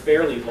stops. They're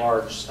fairly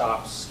large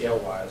stops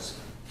scale-wise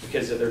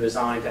because they're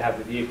designed to have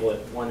the vehicle at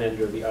one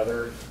end or the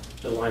other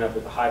to line up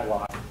with the high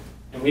block.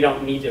 And we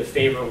don't need to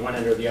favor one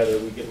end or the other.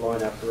 We could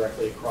line up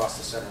directly across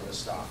the center of the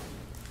stop.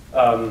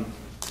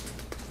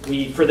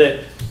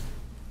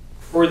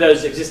 For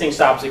those existing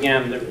stops,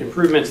 again, the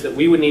improvements that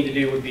we would need to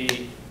do would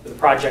be, the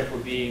project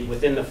would be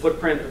within the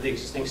footprint of the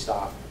existing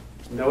stop,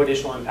 no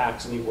additional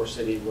impacts in Ybor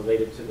City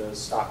related to the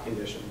stop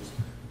conditions.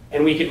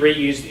 And we could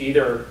reuse,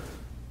 either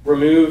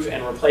remove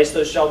and replace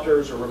those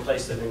shelters or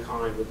replace them in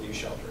kind with new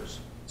shelters.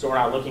 So we're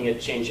not looking at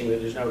changing,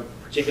 there's no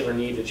particular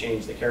need to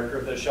change the character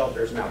of those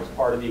shelters, and that was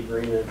part of the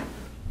agreement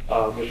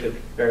with the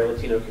Barrio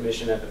Latino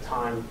Commission at the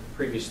time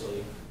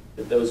previously,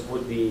 that those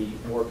would be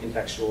more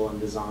contextual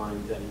and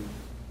designed than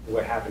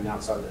what happened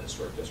outside of the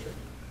historic district.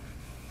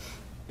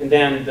 And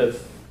then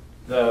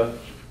the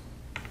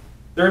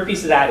third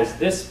piece of that is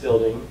this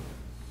building.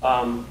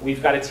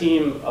 We've got a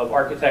team of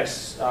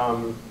architects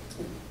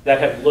that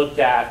have looked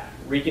at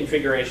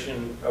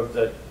reconfiguration of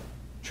the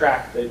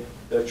track,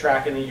 the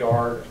track in the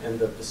yard and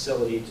the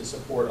facility to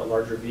support a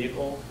larger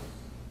vehicle.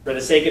 For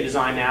the sake of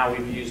design now,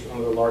 we've used one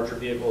of the larger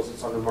vehicles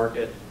that's on the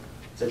market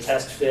to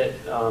test fit,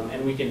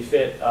 and we can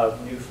fit a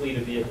new fleet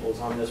of vehicles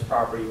on this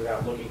property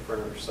without looking for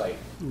another site.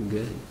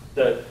 Good.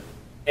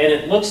 And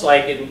it looks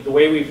like, and the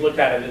way we've looked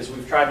at it is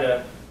we've tried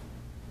to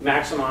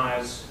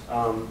maximize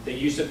the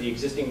use of the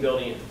existing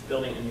building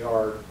and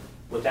yard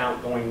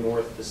without going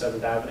north to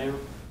 7th Avenue.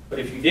 But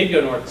if you did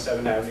go north to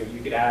 7th Avenue,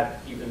 you could add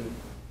even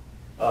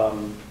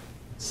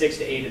 6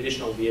 to 8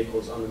 additional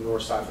vehicles on the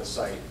north side of the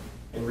site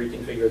and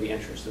reconfigure the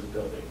entrance to the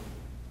building.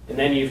 And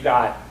then you've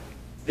got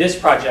this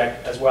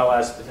project as well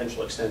as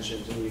potential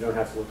extensions, and you don't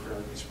have to look for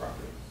another piece of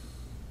property.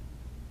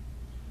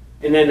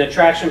 And then the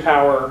traction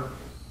power,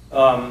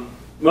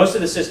 most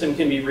of the system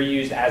can be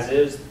reused as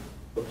is.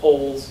 The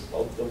poles,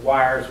 the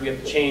wires, we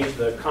have to change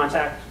the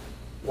contact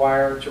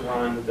wire to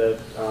run the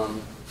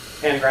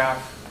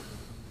pantograph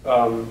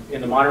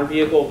in the modern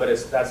vehicle, but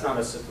that's not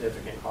a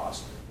significant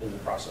cost in the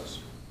process.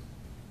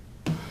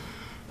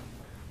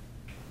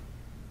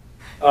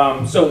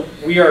 So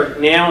we are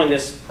now in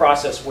this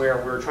process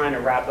where we're trying to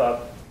wrap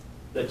up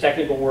the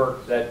technical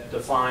work that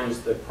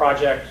defines the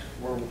project.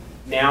 We're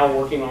now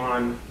working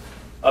on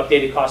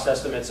updated cost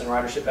estimates and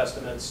ridership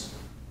estimates,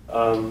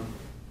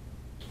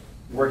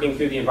 working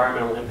through the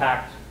environmental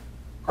impact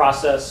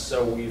process.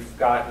 So we've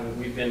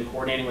been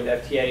coordinating with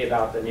FTA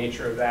about the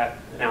nature of that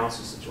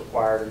analysis that's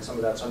required, and some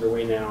of that's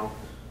underway now.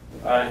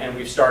 And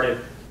we've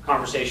started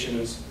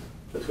conversations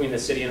between the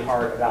city and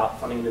HART about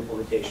funding and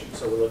implementation.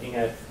 So we're looking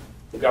at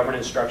the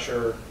governance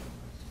structure,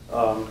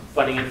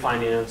 funding and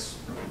finance,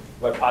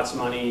 what pots of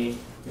money,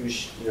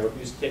 who's going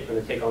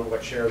to take on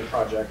what share of the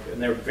project,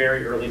 and they're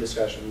very early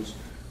discussions,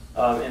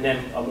 and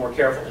then a more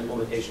careful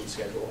implementation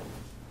schedule.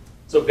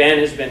 So Ben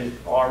has been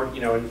already,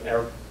 in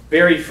our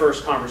very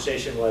first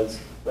conversation was,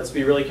 let's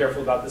be really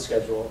careful about the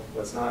schedule.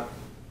 Let's not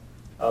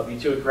be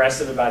too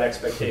aggressive about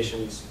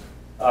expectations,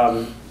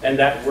 and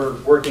that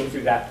we're working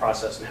through that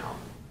process now.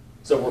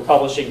 So we're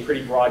publishing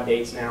pretty broad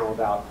dates now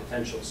about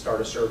potential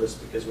start of service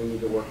because we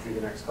need to work through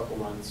the next couple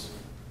months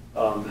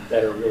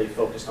that are really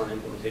focused on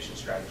implementation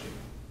strategy.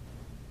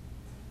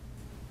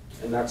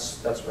 And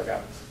that's what I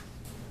got.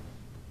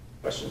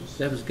 Questions?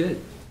 That was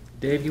good.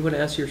 Dave, you want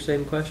to ask your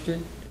same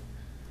question?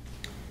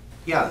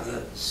 Yeah,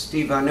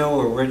 Steve, I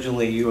know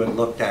originally you had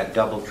looked at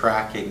double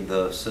tracking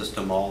the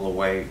system all the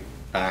way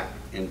back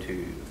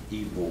into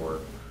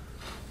Ybor.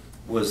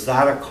 Was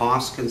that a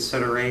cost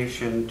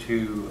consideration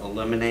to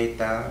eliminate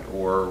that,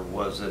 or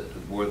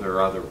were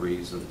there other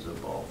reasons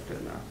involved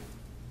in that?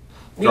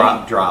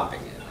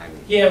 Dropping it, I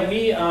mean. Yeah,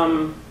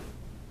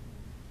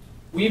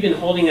 we've been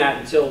holding that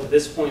until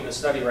this point in the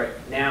study right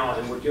now,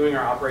 and we're doing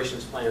our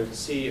operations plan to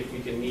see if we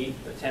can meet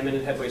a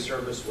 10-minute headway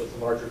service with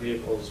the larger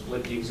vehicles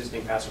with the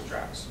existing passing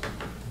tracks.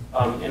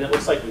 And it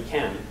looks like we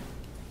can.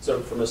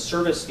 So from a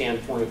service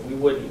standpoint, we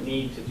wouldn't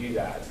need to do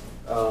that.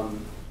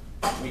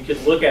 We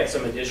could look at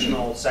some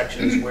additional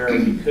sections where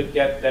we could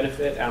get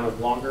benefit out of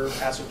longer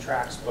passing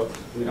tracks, but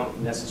we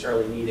don't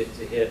necessarily need it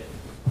to hit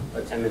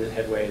a 10-minute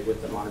headway with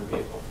the modern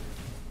vehicle.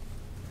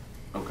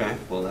 Okay,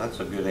 well that's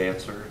a good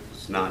answer.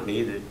 It's not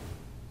needed.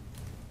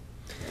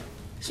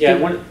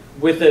 Yeah,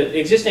 with the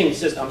existing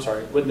system, I'm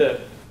sorry, with the,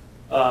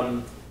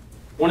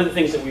 one of the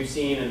things that we've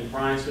seen, and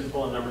Brian's been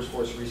pulling numbers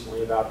for us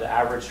recently about the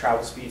average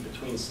travel speed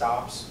between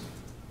stops.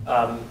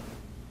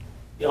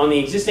 On the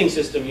existing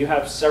system, you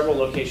have several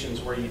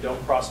locations where you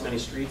don't cross many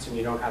streets and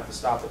you don't have to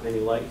stop at many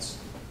lights.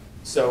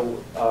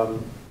 So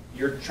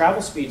your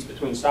travel speeds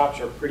between stops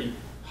are pretty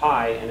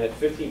high, and at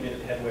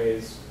 15-minute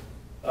headways,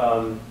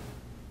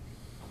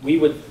 we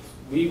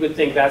would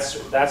think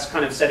that's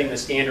kind of setting the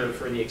standard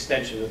for the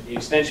extension. The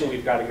extension,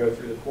 we've got to go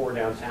through the core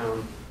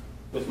downtown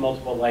with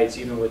multiple lights,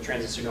 even with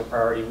transit signal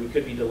priority. We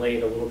could be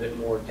delayed a little bit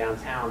more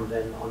downtown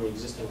than on the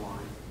existing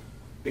line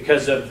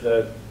because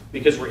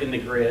we're in the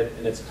grid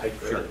and it's a tight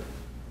grid. Sure.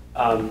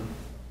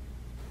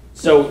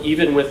 So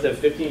even with the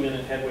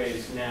 15-minute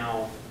headways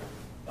now,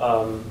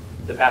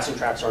 the passing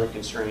tracks aren't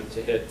constrained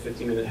to hit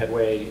 15-minute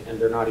headway, and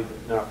they're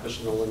not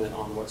pushing the limit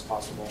on what's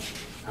possible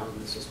out in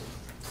the system.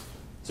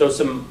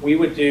 So we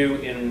would do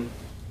in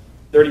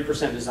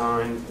 30%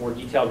 design, more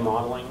detailed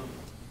modeling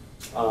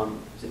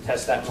to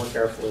test that more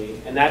carefully,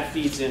 and that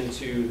feeds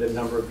into the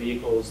number of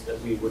vehicles that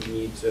we would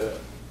need to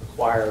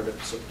acquire to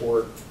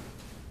support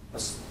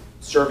a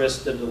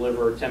service to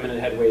deliver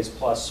 10-minute headways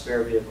plus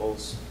spare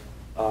vehicles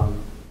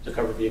to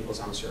cover vehicles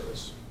on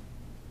service.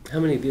 How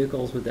many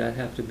vehicles would that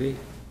have to be?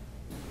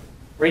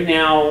 Right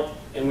now,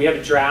 and we have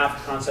a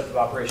draft concept of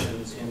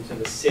operations into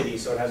the city,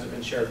 so it hasn't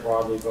been shared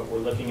broadly, but we're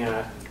looking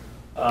at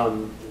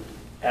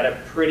a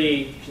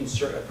pretty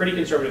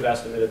conservative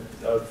estimate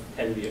of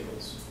 10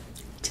 vehicles.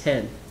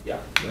 10? Yeah.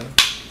 Well.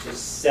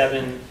 Just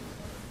 7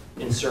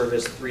 in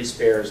service, 3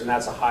 spares, and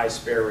that's a high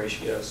spare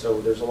ratio,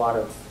 so there's a lot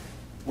of,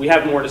 we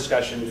have more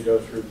discussion to go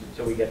through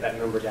until we get that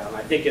number down.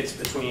 I think it's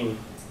between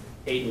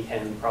 8 and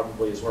 10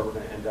 probably is where we're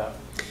going to end up.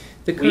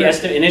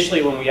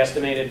 Initially, when we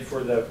estimated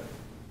for the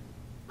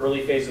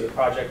early phase of the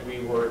project, we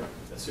were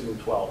assuming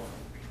 12.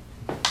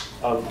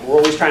 We're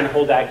always trying to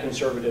hold that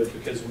conservative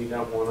because we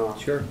don't want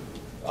to. Sure.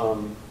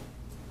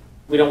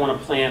 We don't want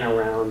to plan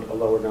around a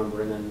lower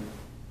number and then,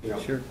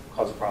 Sure.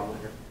 cause a problem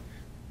later.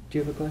 Do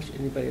you have a question?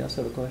 Anybody else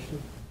have a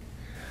question?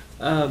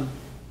 The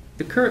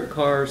current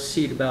cars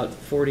seat about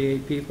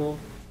 48 people,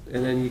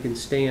 and then you can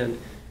stand.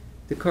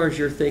 The cars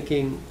you're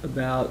thinking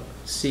about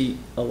seat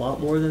a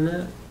lot more than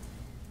that?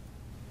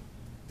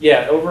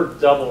 Yeah, over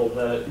double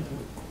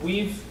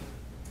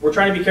we're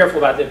trying to be careful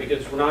about that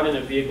because we're not in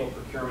a vehicle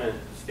procurement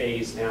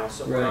phase now,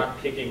 so we're Right. not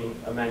picking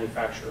a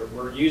manufacturer.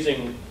 We're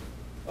using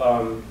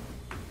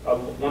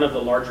one of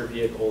the larger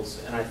vehicles,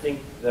 and I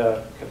think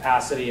the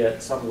capacity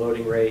at some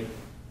loading rate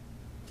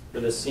for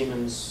the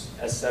Siemens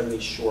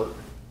S70 short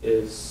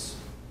is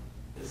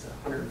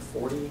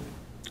 140.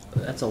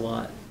 That's a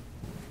lot.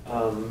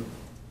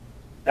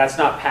 That's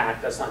not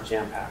packed, that's not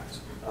jam-packed,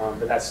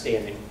 but that's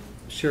standing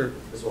Sure,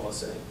 as well as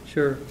sitting.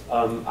 sure.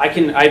 And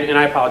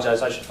I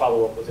apologize, I should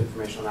follow up with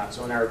information on that.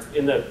 So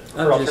in the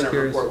alternative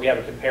report, we have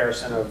a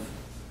comparison of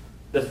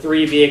the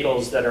 3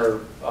 vehicles that are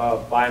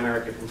Buy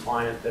America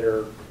compliant that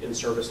are in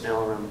service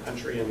now around the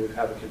country, and we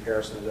have a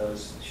comparison of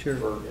those Sure.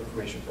 for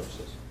information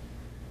purposes.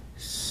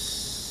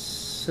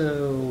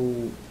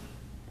 So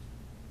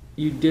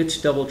you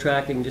ditched double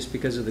tracking just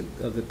because of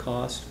the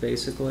cost,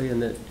 basically,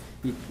 and that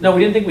you, No,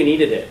 we didn't think we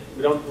needed it.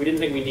 We didn't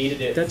think we needed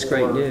it. That's for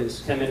great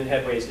news. 10-minute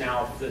headways.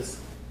 Now,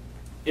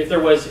 if there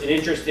was an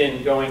interest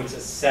in going to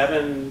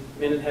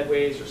 7-minute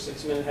headways or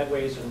 6-minute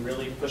headways and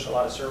really push a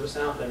lot of service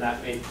out, then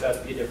that'd be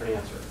a different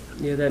answer.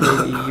 yeah, that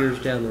may be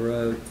years down the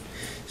road.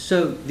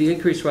 So the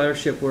increased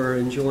ridership we're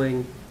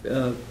enjoying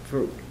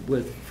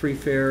with free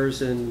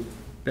fares and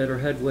better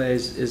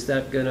headways, is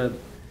that going to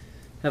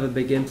have a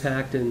big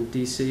impact in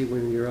DC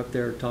when you're up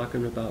there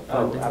talking about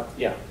funding?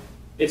 Yeah,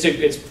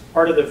 it's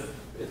part of the.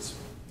 It's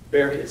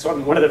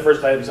one of the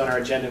first items on our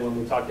agenda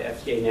when we talk to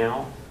FTA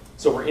now.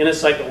 So we're in a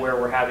cycle where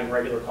we're having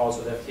regular calls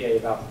with FTA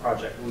about the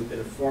project. We've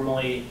been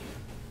formally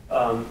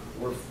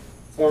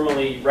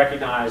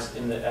recognized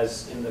in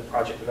the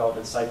project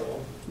development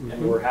cycle,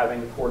 and we're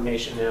having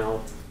coordination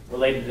now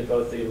related to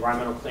both the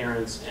environmental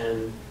clearance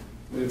and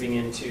moving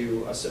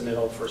into a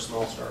submittal for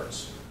small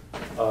starts,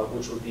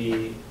 which would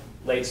be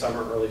late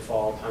summer, early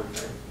fall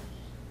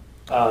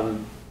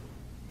timeframe.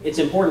 It's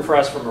important for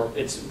us from a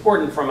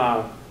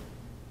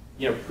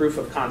proof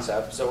of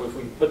concept. So if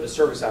we put the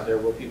service out there,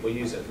 will people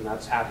use it? And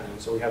that's happening.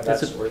 So we have that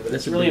story. But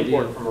it's really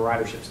important from a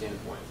ridership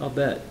standpoint. I'll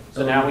bet.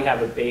 So now we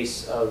have a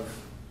base of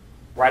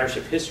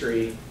ridership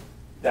history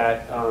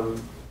that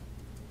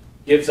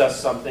gives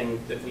us something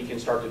that we can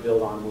start to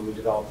build on when we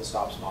develop the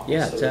stops model.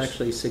 Yeah, so it's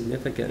actually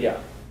significant. Yeah.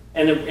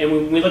 And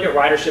when we look at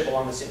ridership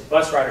along the same,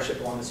 bus ridership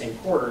along the same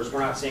corridors, we're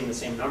not seeing the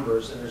same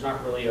numbers, and there's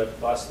not really a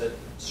bus that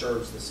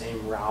serves the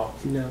same route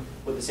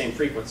with the same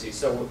frequency.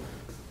 So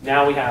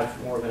now we have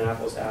more of an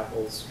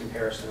apples-to-apples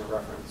comparison or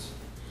reference.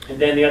 And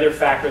then the other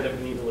factor that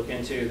we need to look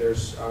into,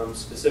 there's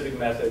specific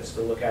methods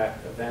to look at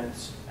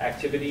event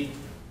activity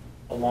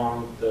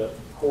along the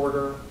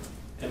corridor.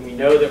 And we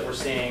know that we're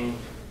seeing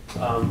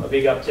a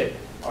big uptick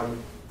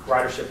on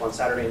ridership on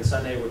Saturday and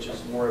Sunday, which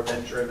is more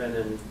event-driven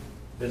and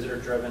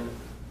visitor-driven.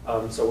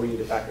 So we need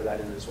to factor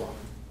that in as well.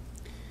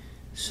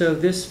 So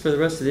for the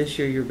rest of this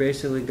year, you're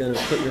basically going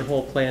to put your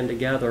whole plan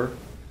together,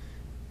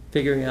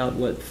 figuring out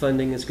what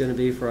funding is going to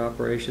be for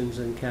operations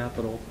and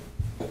capital.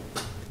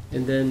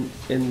 And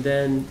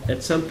then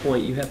at some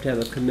point you have to have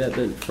a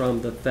commitment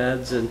from the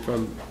feds and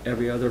from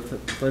every other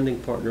funding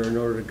partner in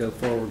order to go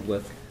forward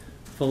with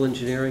full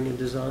engineering and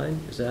design.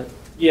 Is that?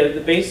 Yeah,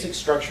 the basic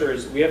structure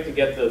is we have to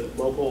get the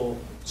local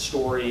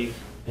story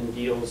and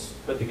deals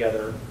put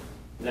together.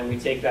 And then we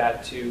take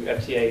that to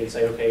FTA and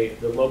say, okay,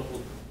 the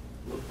local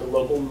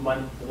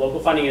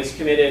funding is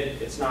committed.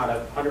 It's not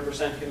a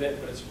 100% commit,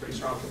 but it's a pretty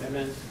strong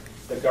commitment.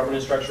 The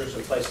governance structure is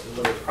in place to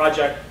deliver the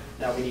project.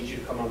 Now we need you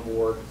to come on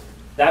board.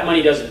 That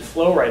money doesn't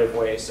flow right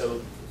away, so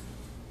it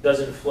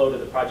doesn't flow to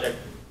the project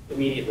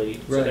immediately.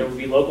 Right. So there would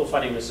be local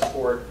funding to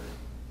support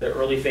the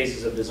early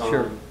phases of design.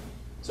 Sure.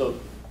 So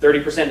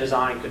 30%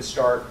 design could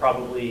start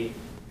probably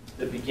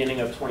the beginning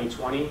of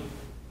 2020.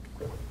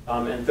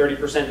 And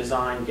 30%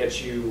 design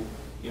gets you,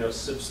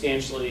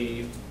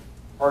 substantially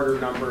harder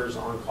numbers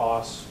on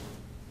costs,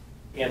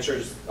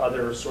 answers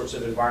other sorts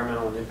of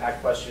environmental and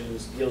impact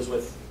questions, deals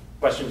with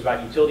questions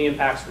about utility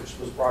impacts, which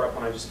was brought up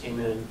when I just came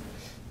in.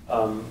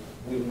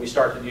 When we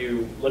start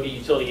to look at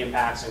utility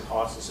impacts and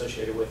costs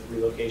associated with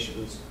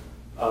relocations,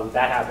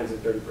 that happens at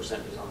 30%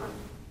 design.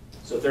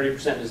 So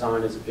 30%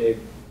 design is a big,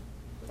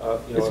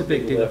 it's a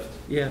big deal. lift.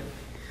 Yeah.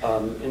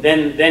 And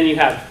then you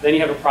have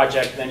a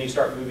project. Then you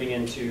start moving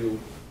into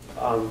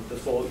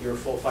your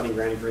full funding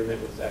grant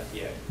agreement with the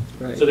FDA.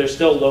 Right. So there's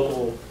still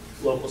local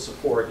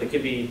support. It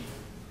could be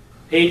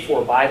paid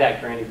for by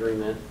that grant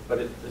agreement, but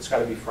it's got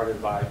to be fronted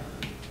by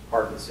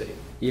part of the city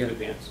in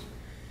advance.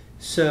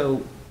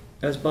 So,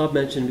 as Bob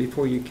mentioned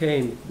before you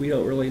came, we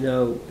don't really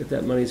know if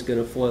that money is going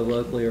to flow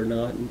locally or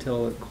not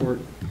until a court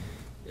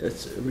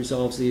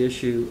resolves the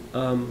issue.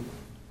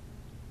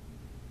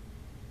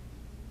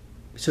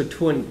 So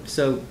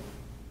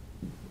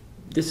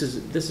this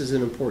is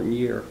an important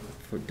year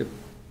to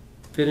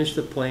finish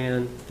the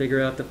plan,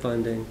 figure out the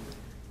funding,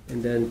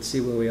 and then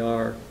see where we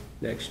are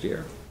next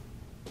year.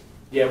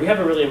 Yeah, we have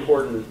a really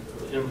important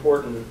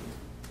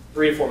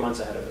 3 to 4 months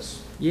ahead of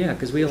us. Yeah,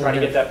 because we only Try to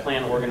get have, that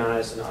plan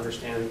organized and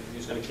understand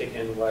who's going to kick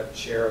in what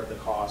share of the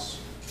costs.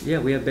 yeah,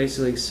 we have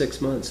basically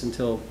 6 months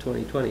until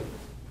 2020.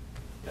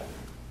 Yeah.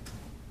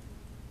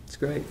 It's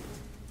great.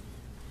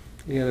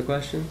 Any other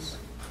questions?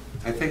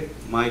 I think,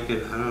 Mike,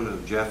 and I don't know,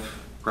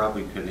 Jeff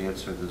probably could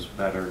answer this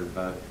better,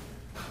 but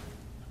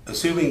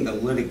assuming the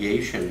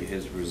litigation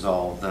is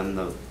resolved, then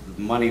the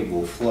money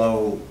will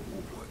flow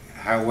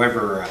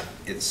however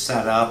it's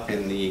set up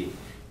in the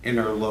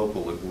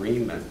interlocal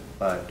agreement.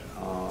 But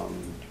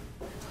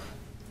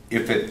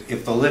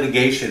if the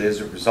litigation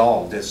isn't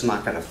resolved, it's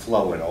not going to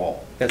flow at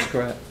all. That's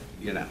correct.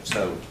 You know,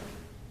 so.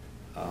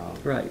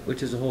 Right,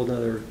 which is a whole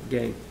other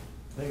game.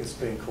 I think it's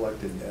being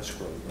collected in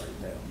escrow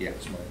right now. Yeah.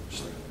 That's my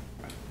understanding.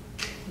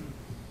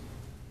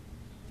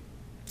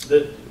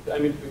 I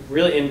mean,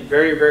 really, in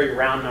very, very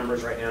round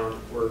numbers right now,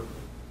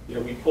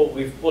 we've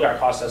pulled our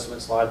cost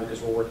estimate slide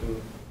because we're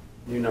working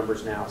new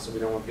numbers now, so we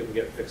don't want people to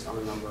get fixed on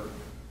a number.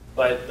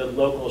 But the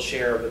local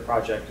share of the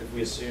project, if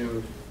we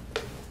assumed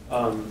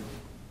 40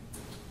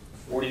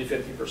 to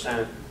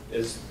 50%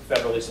 is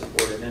federally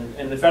supported,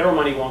 and the federal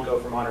money won't go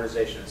for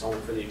modernization; it's only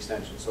for the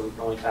extension, so we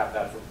can only tap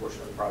that for a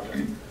portion of the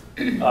project.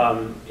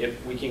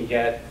 If we can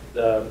get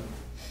the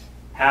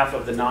half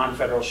of the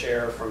non-federal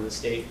share from the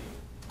state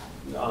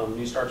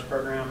New Starts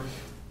program,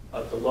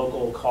 the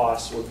local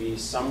costs would be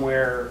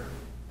somewhere,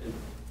 and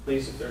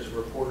please, if there's a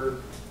reporter,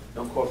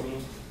 don't quote me,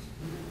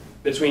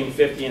 between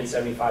 $50 and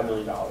 $75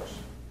 million.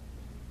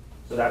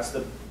 So that's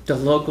the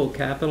local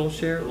capital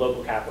share?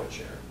 local capital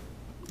share.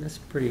 That's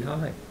pretty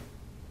high.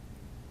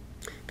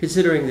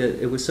 Considering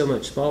that it was so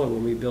much smaller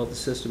when we built the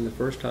system the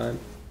first time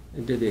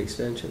and did the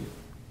extension.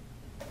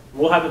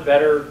 We'll have a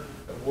better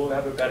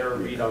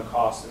read on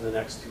costs in the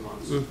next 2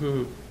 months.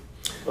 Mm-hmm.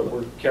 But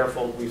we're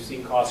careful. We've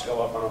seen costs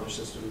go up on other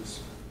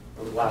systems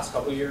over the last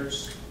couple of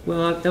years.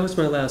 Well, that was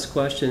my last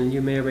question.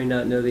 You may or may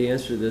not know the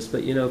answer to this,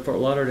 but you know, Fort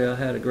Lauderdale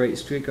had a great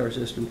streetcar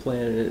system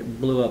plan, and it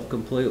blew up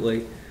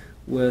completely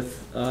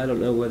with, I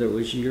don't know whether it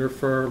was your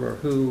firm or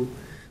who,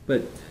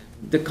 but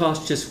the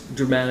cost just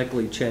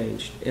dramatically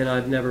changed,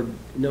 and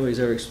nobody's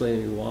ever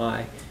explained to me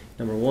why,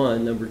 number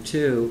one. Number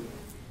two,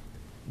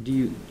 do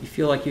you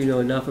feel like you know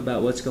enough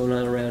about what's going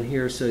on around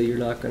here so you're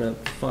not going to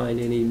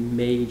find any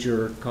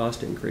major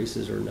cost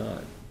increases or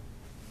not?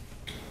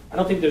 I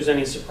don't think there's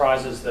any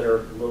surprises that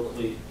are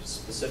locally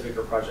specific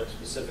or project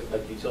specific,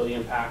 like utility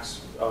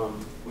impacts.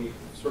 We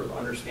sort of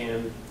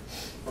understand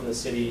from the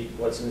city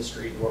what's in the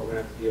street and what we're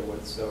going to have to deal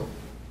with, so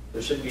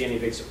there shouldn't be any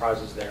big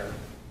surprises there.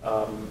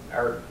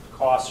 Our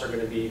costs are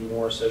going to be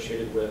more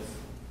associated with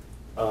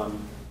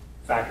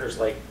factors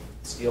like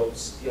steel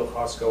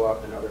costs go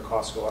up and other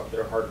costs go up that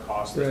are hard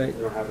costs that Right.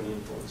 we don't have any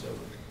influence over.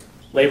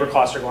 Labor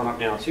costs are going up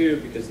now too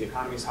because the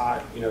economy's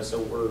hot, so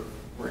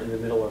we're in the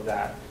middle of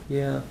that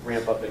Yeah.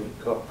 ramp up in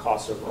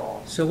costs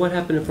overall. So what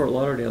happened in Fort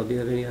Lauderdale? Do you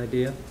have any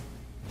idea?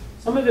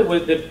 Some of it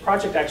was the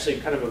project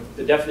actually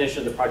the definition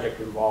of the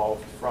project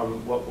evolved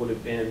from what would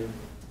have been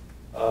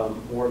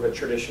more of a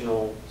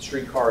traditional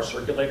streetcar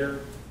circulator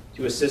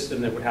to a system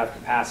that would have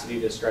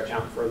capacity to stretch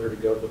out further to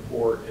go to the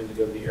port and to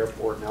go to the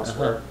airport and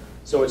elsewhere. Uh-huh.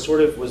 So it sort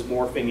of was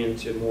morphing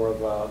into more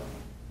of a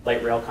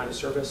light rail kind of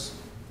service.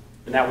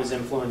 And that was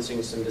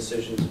influencing some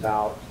decisions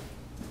about,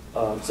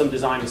 some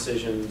design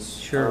decisions,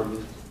 Sure.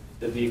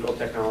 The vehicle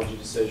technology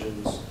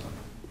decisions,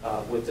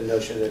 with the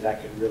notion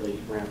that could really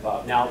ramp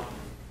up. Now,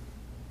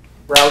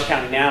 Broward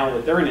County now,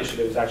 with their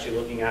initiative, is actually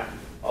looking at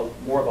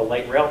more of a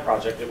light rail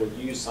project that would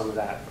use some of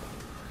that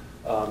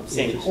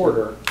same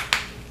corridor.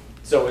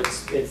 So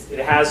it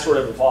has sort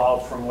of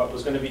evolved from what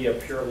was going to be a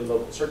purely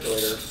local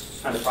circulator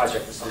kind of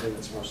project to something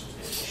that's more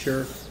substantial.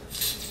 Sure.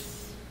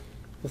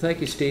 Well,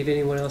 thank you, Steve.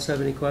 Anyone else have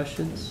any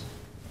questions?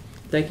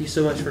 Thank you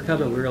so much for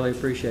coming. We really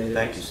appreciate it.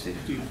 Thank you,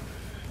 Steve.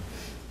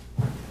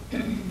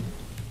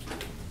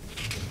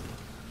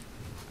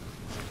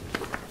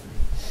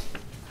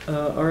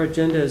 Our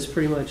agenda is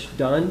pretty much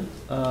done.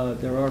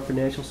 There are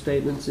financial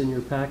statements in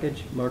your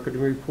package,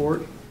 marketing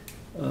report.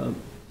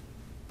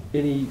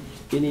 Any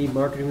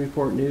marketing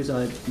report news?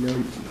 I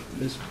know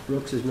Ms.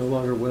 Brooks is no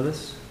longer with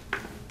us.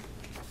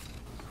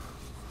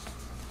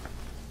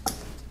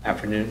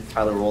 Afternoon,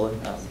 Tyler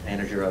Rowland,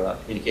 Manager of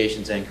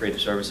Communications and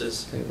Creative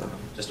Services.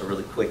 Just a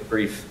really quick,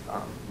 brief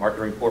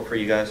marketing report for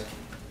you guys.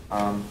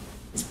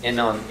 And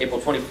on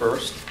April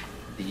 21st,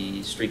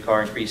 the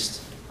streetcar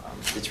increased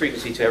its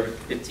frequency to every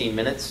 15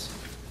 minutes.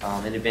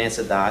 In advance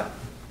of that,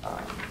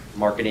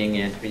 marketing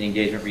and community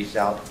engagement reached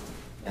out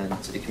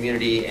to the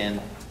community and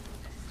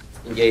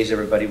engaged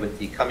everybody with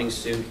the Coming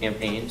Soon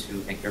campaign to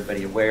make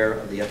everybody aware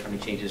of the upcoming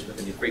changes with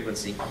the new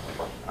frequency.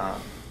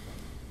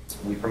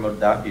 We promoted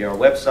that via our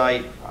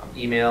website,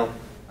 email,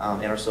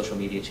 and our social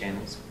media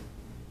channels.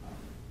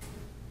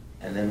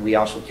 And then we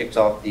also kicked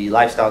off the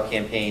lifestyle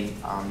campaign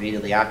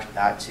immediately after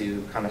that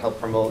to kind of help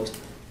promote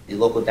the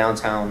local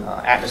downtown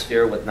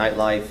atmosphere with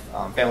nightlife,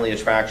 family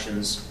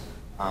attractions,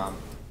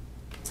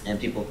 and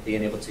people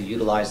being able to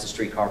utilize the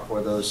streetcar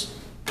for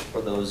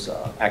those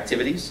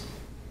activities.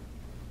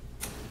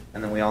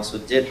 And then we also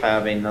did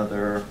have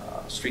another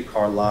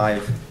Streetcar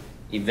Live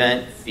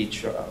event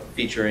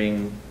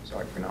featuring,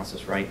 sorry to pronounce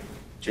this right,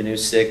 Janu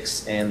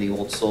 6 and the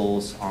Old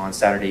Souls on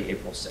Saturday,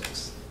 April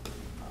 6th.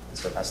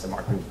 So that's the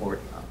marketing report.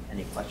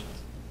 Any questions?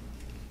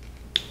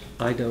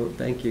 I don't,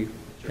 thank you.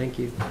 Thank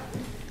you.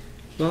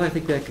 Well, I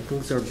think that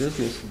concludes our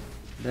business.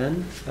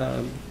 Then,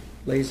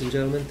 ladies and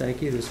gentlemen,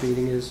 thank you. This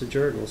meeting is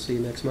adjourned. We'll see you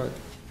next month.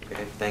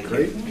 Okay, thank you.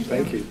 Great,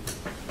 thank you.